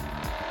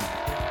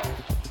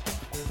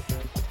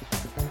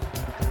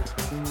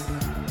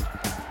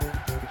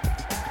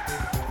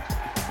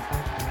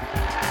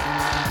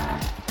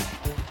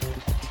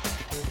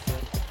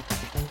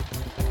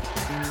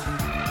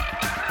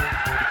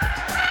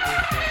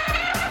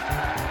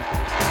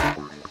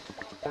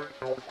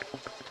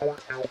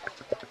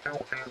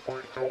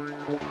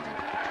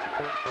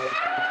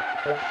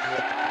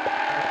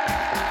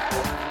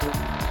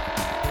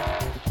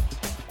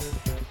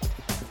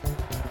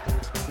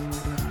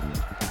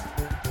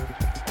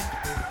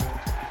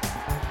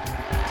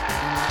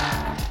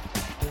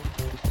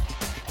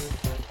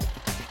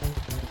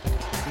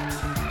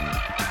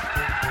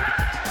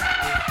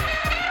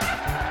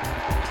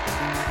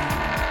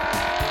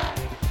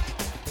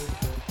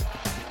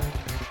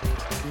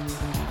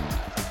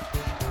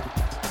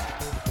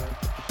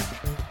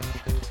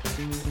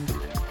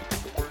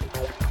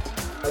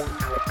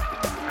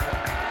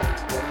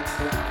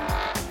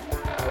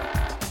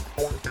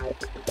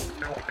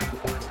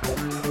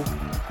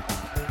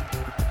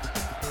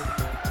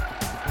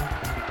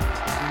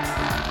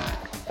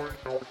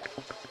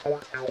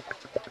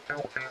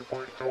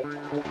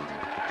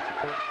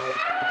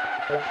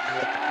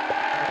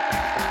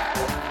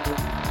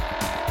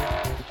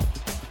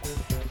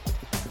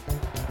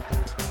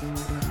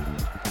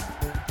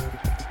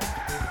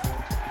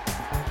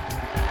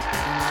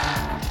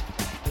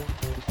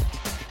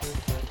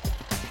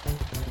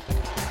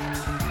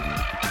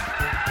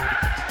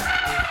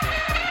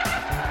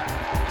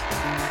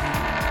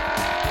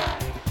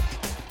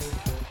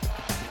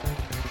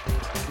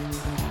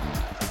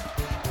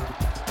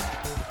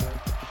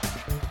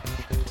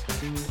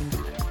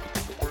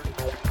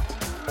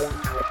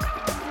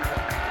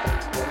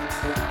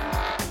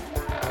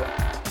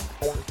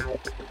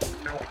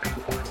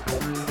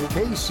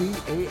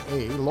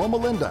 KCAA Loma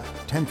Linda,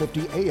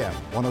 1050 AM,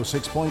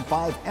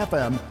 106.5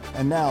 FM,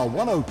 and now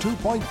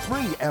 102.3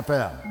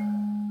 FM.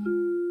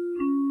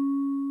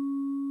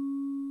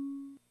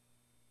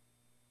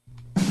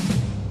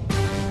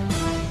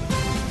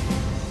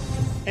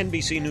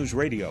 NBC News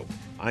Radio.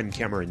 I'm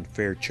Cameron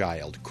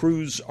Fairchild.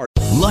 Crews are...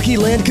 Lucky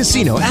Land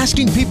Casino,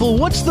 asking people,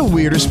 what's the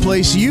weirdest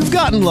place you've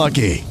gotten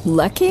lucky?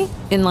 Lucky?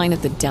 In line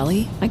at the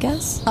deli, I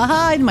guess?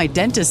 Aha, in my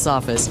dentist's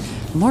office.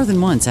 More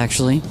than once,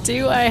 actually.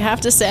 Do I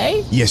have to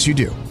say? Yes, you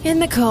do. In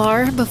the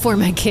car before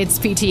my kids'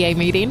 PTA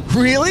meeting.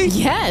 Really?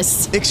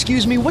 Yes.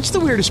 Excuse me, what's the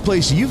weirdest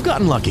place you've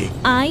gotten lucky?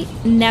 I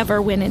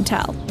never win and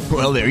tell.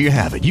 Well, there you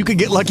have it. You can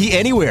get lucky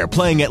anywhere,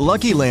 playing at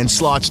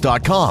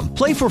LuckyLandSlots.com.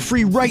 Play for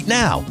free right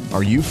now.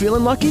 Are you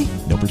feeling lucky?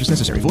 No purchase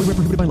necessary. Void where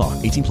prohibited by law.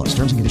 18 plus.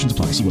 Terms and conditions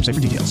apply. See website for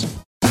details.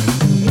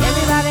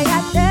 Everybody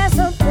got their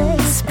something.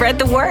 Spread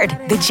the word.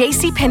 The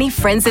JCPenney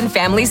Friends and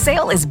Family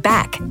Sale is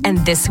back. And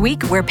this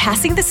week, we're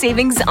passing the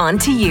savings on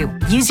to you.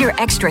 Use your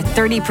extra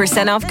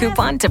 30% off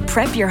coupon to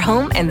prep your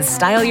home and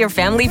style your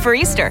family for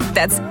Easter.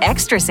 That's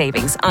extra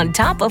savings on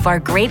top of our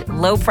great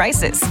low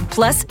prices.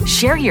 Plus,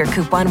 share your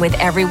coupon with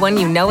everyone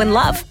you know and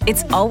love.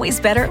 It's always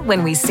better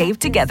when we save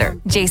together.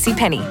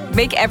 JCPenney.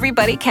 Make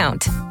everybody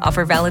count.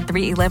 Offer valid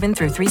 3/11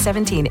 through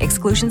 3/17.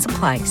 Exclusions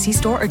apply. See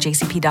store or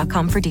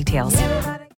jcp.com for details.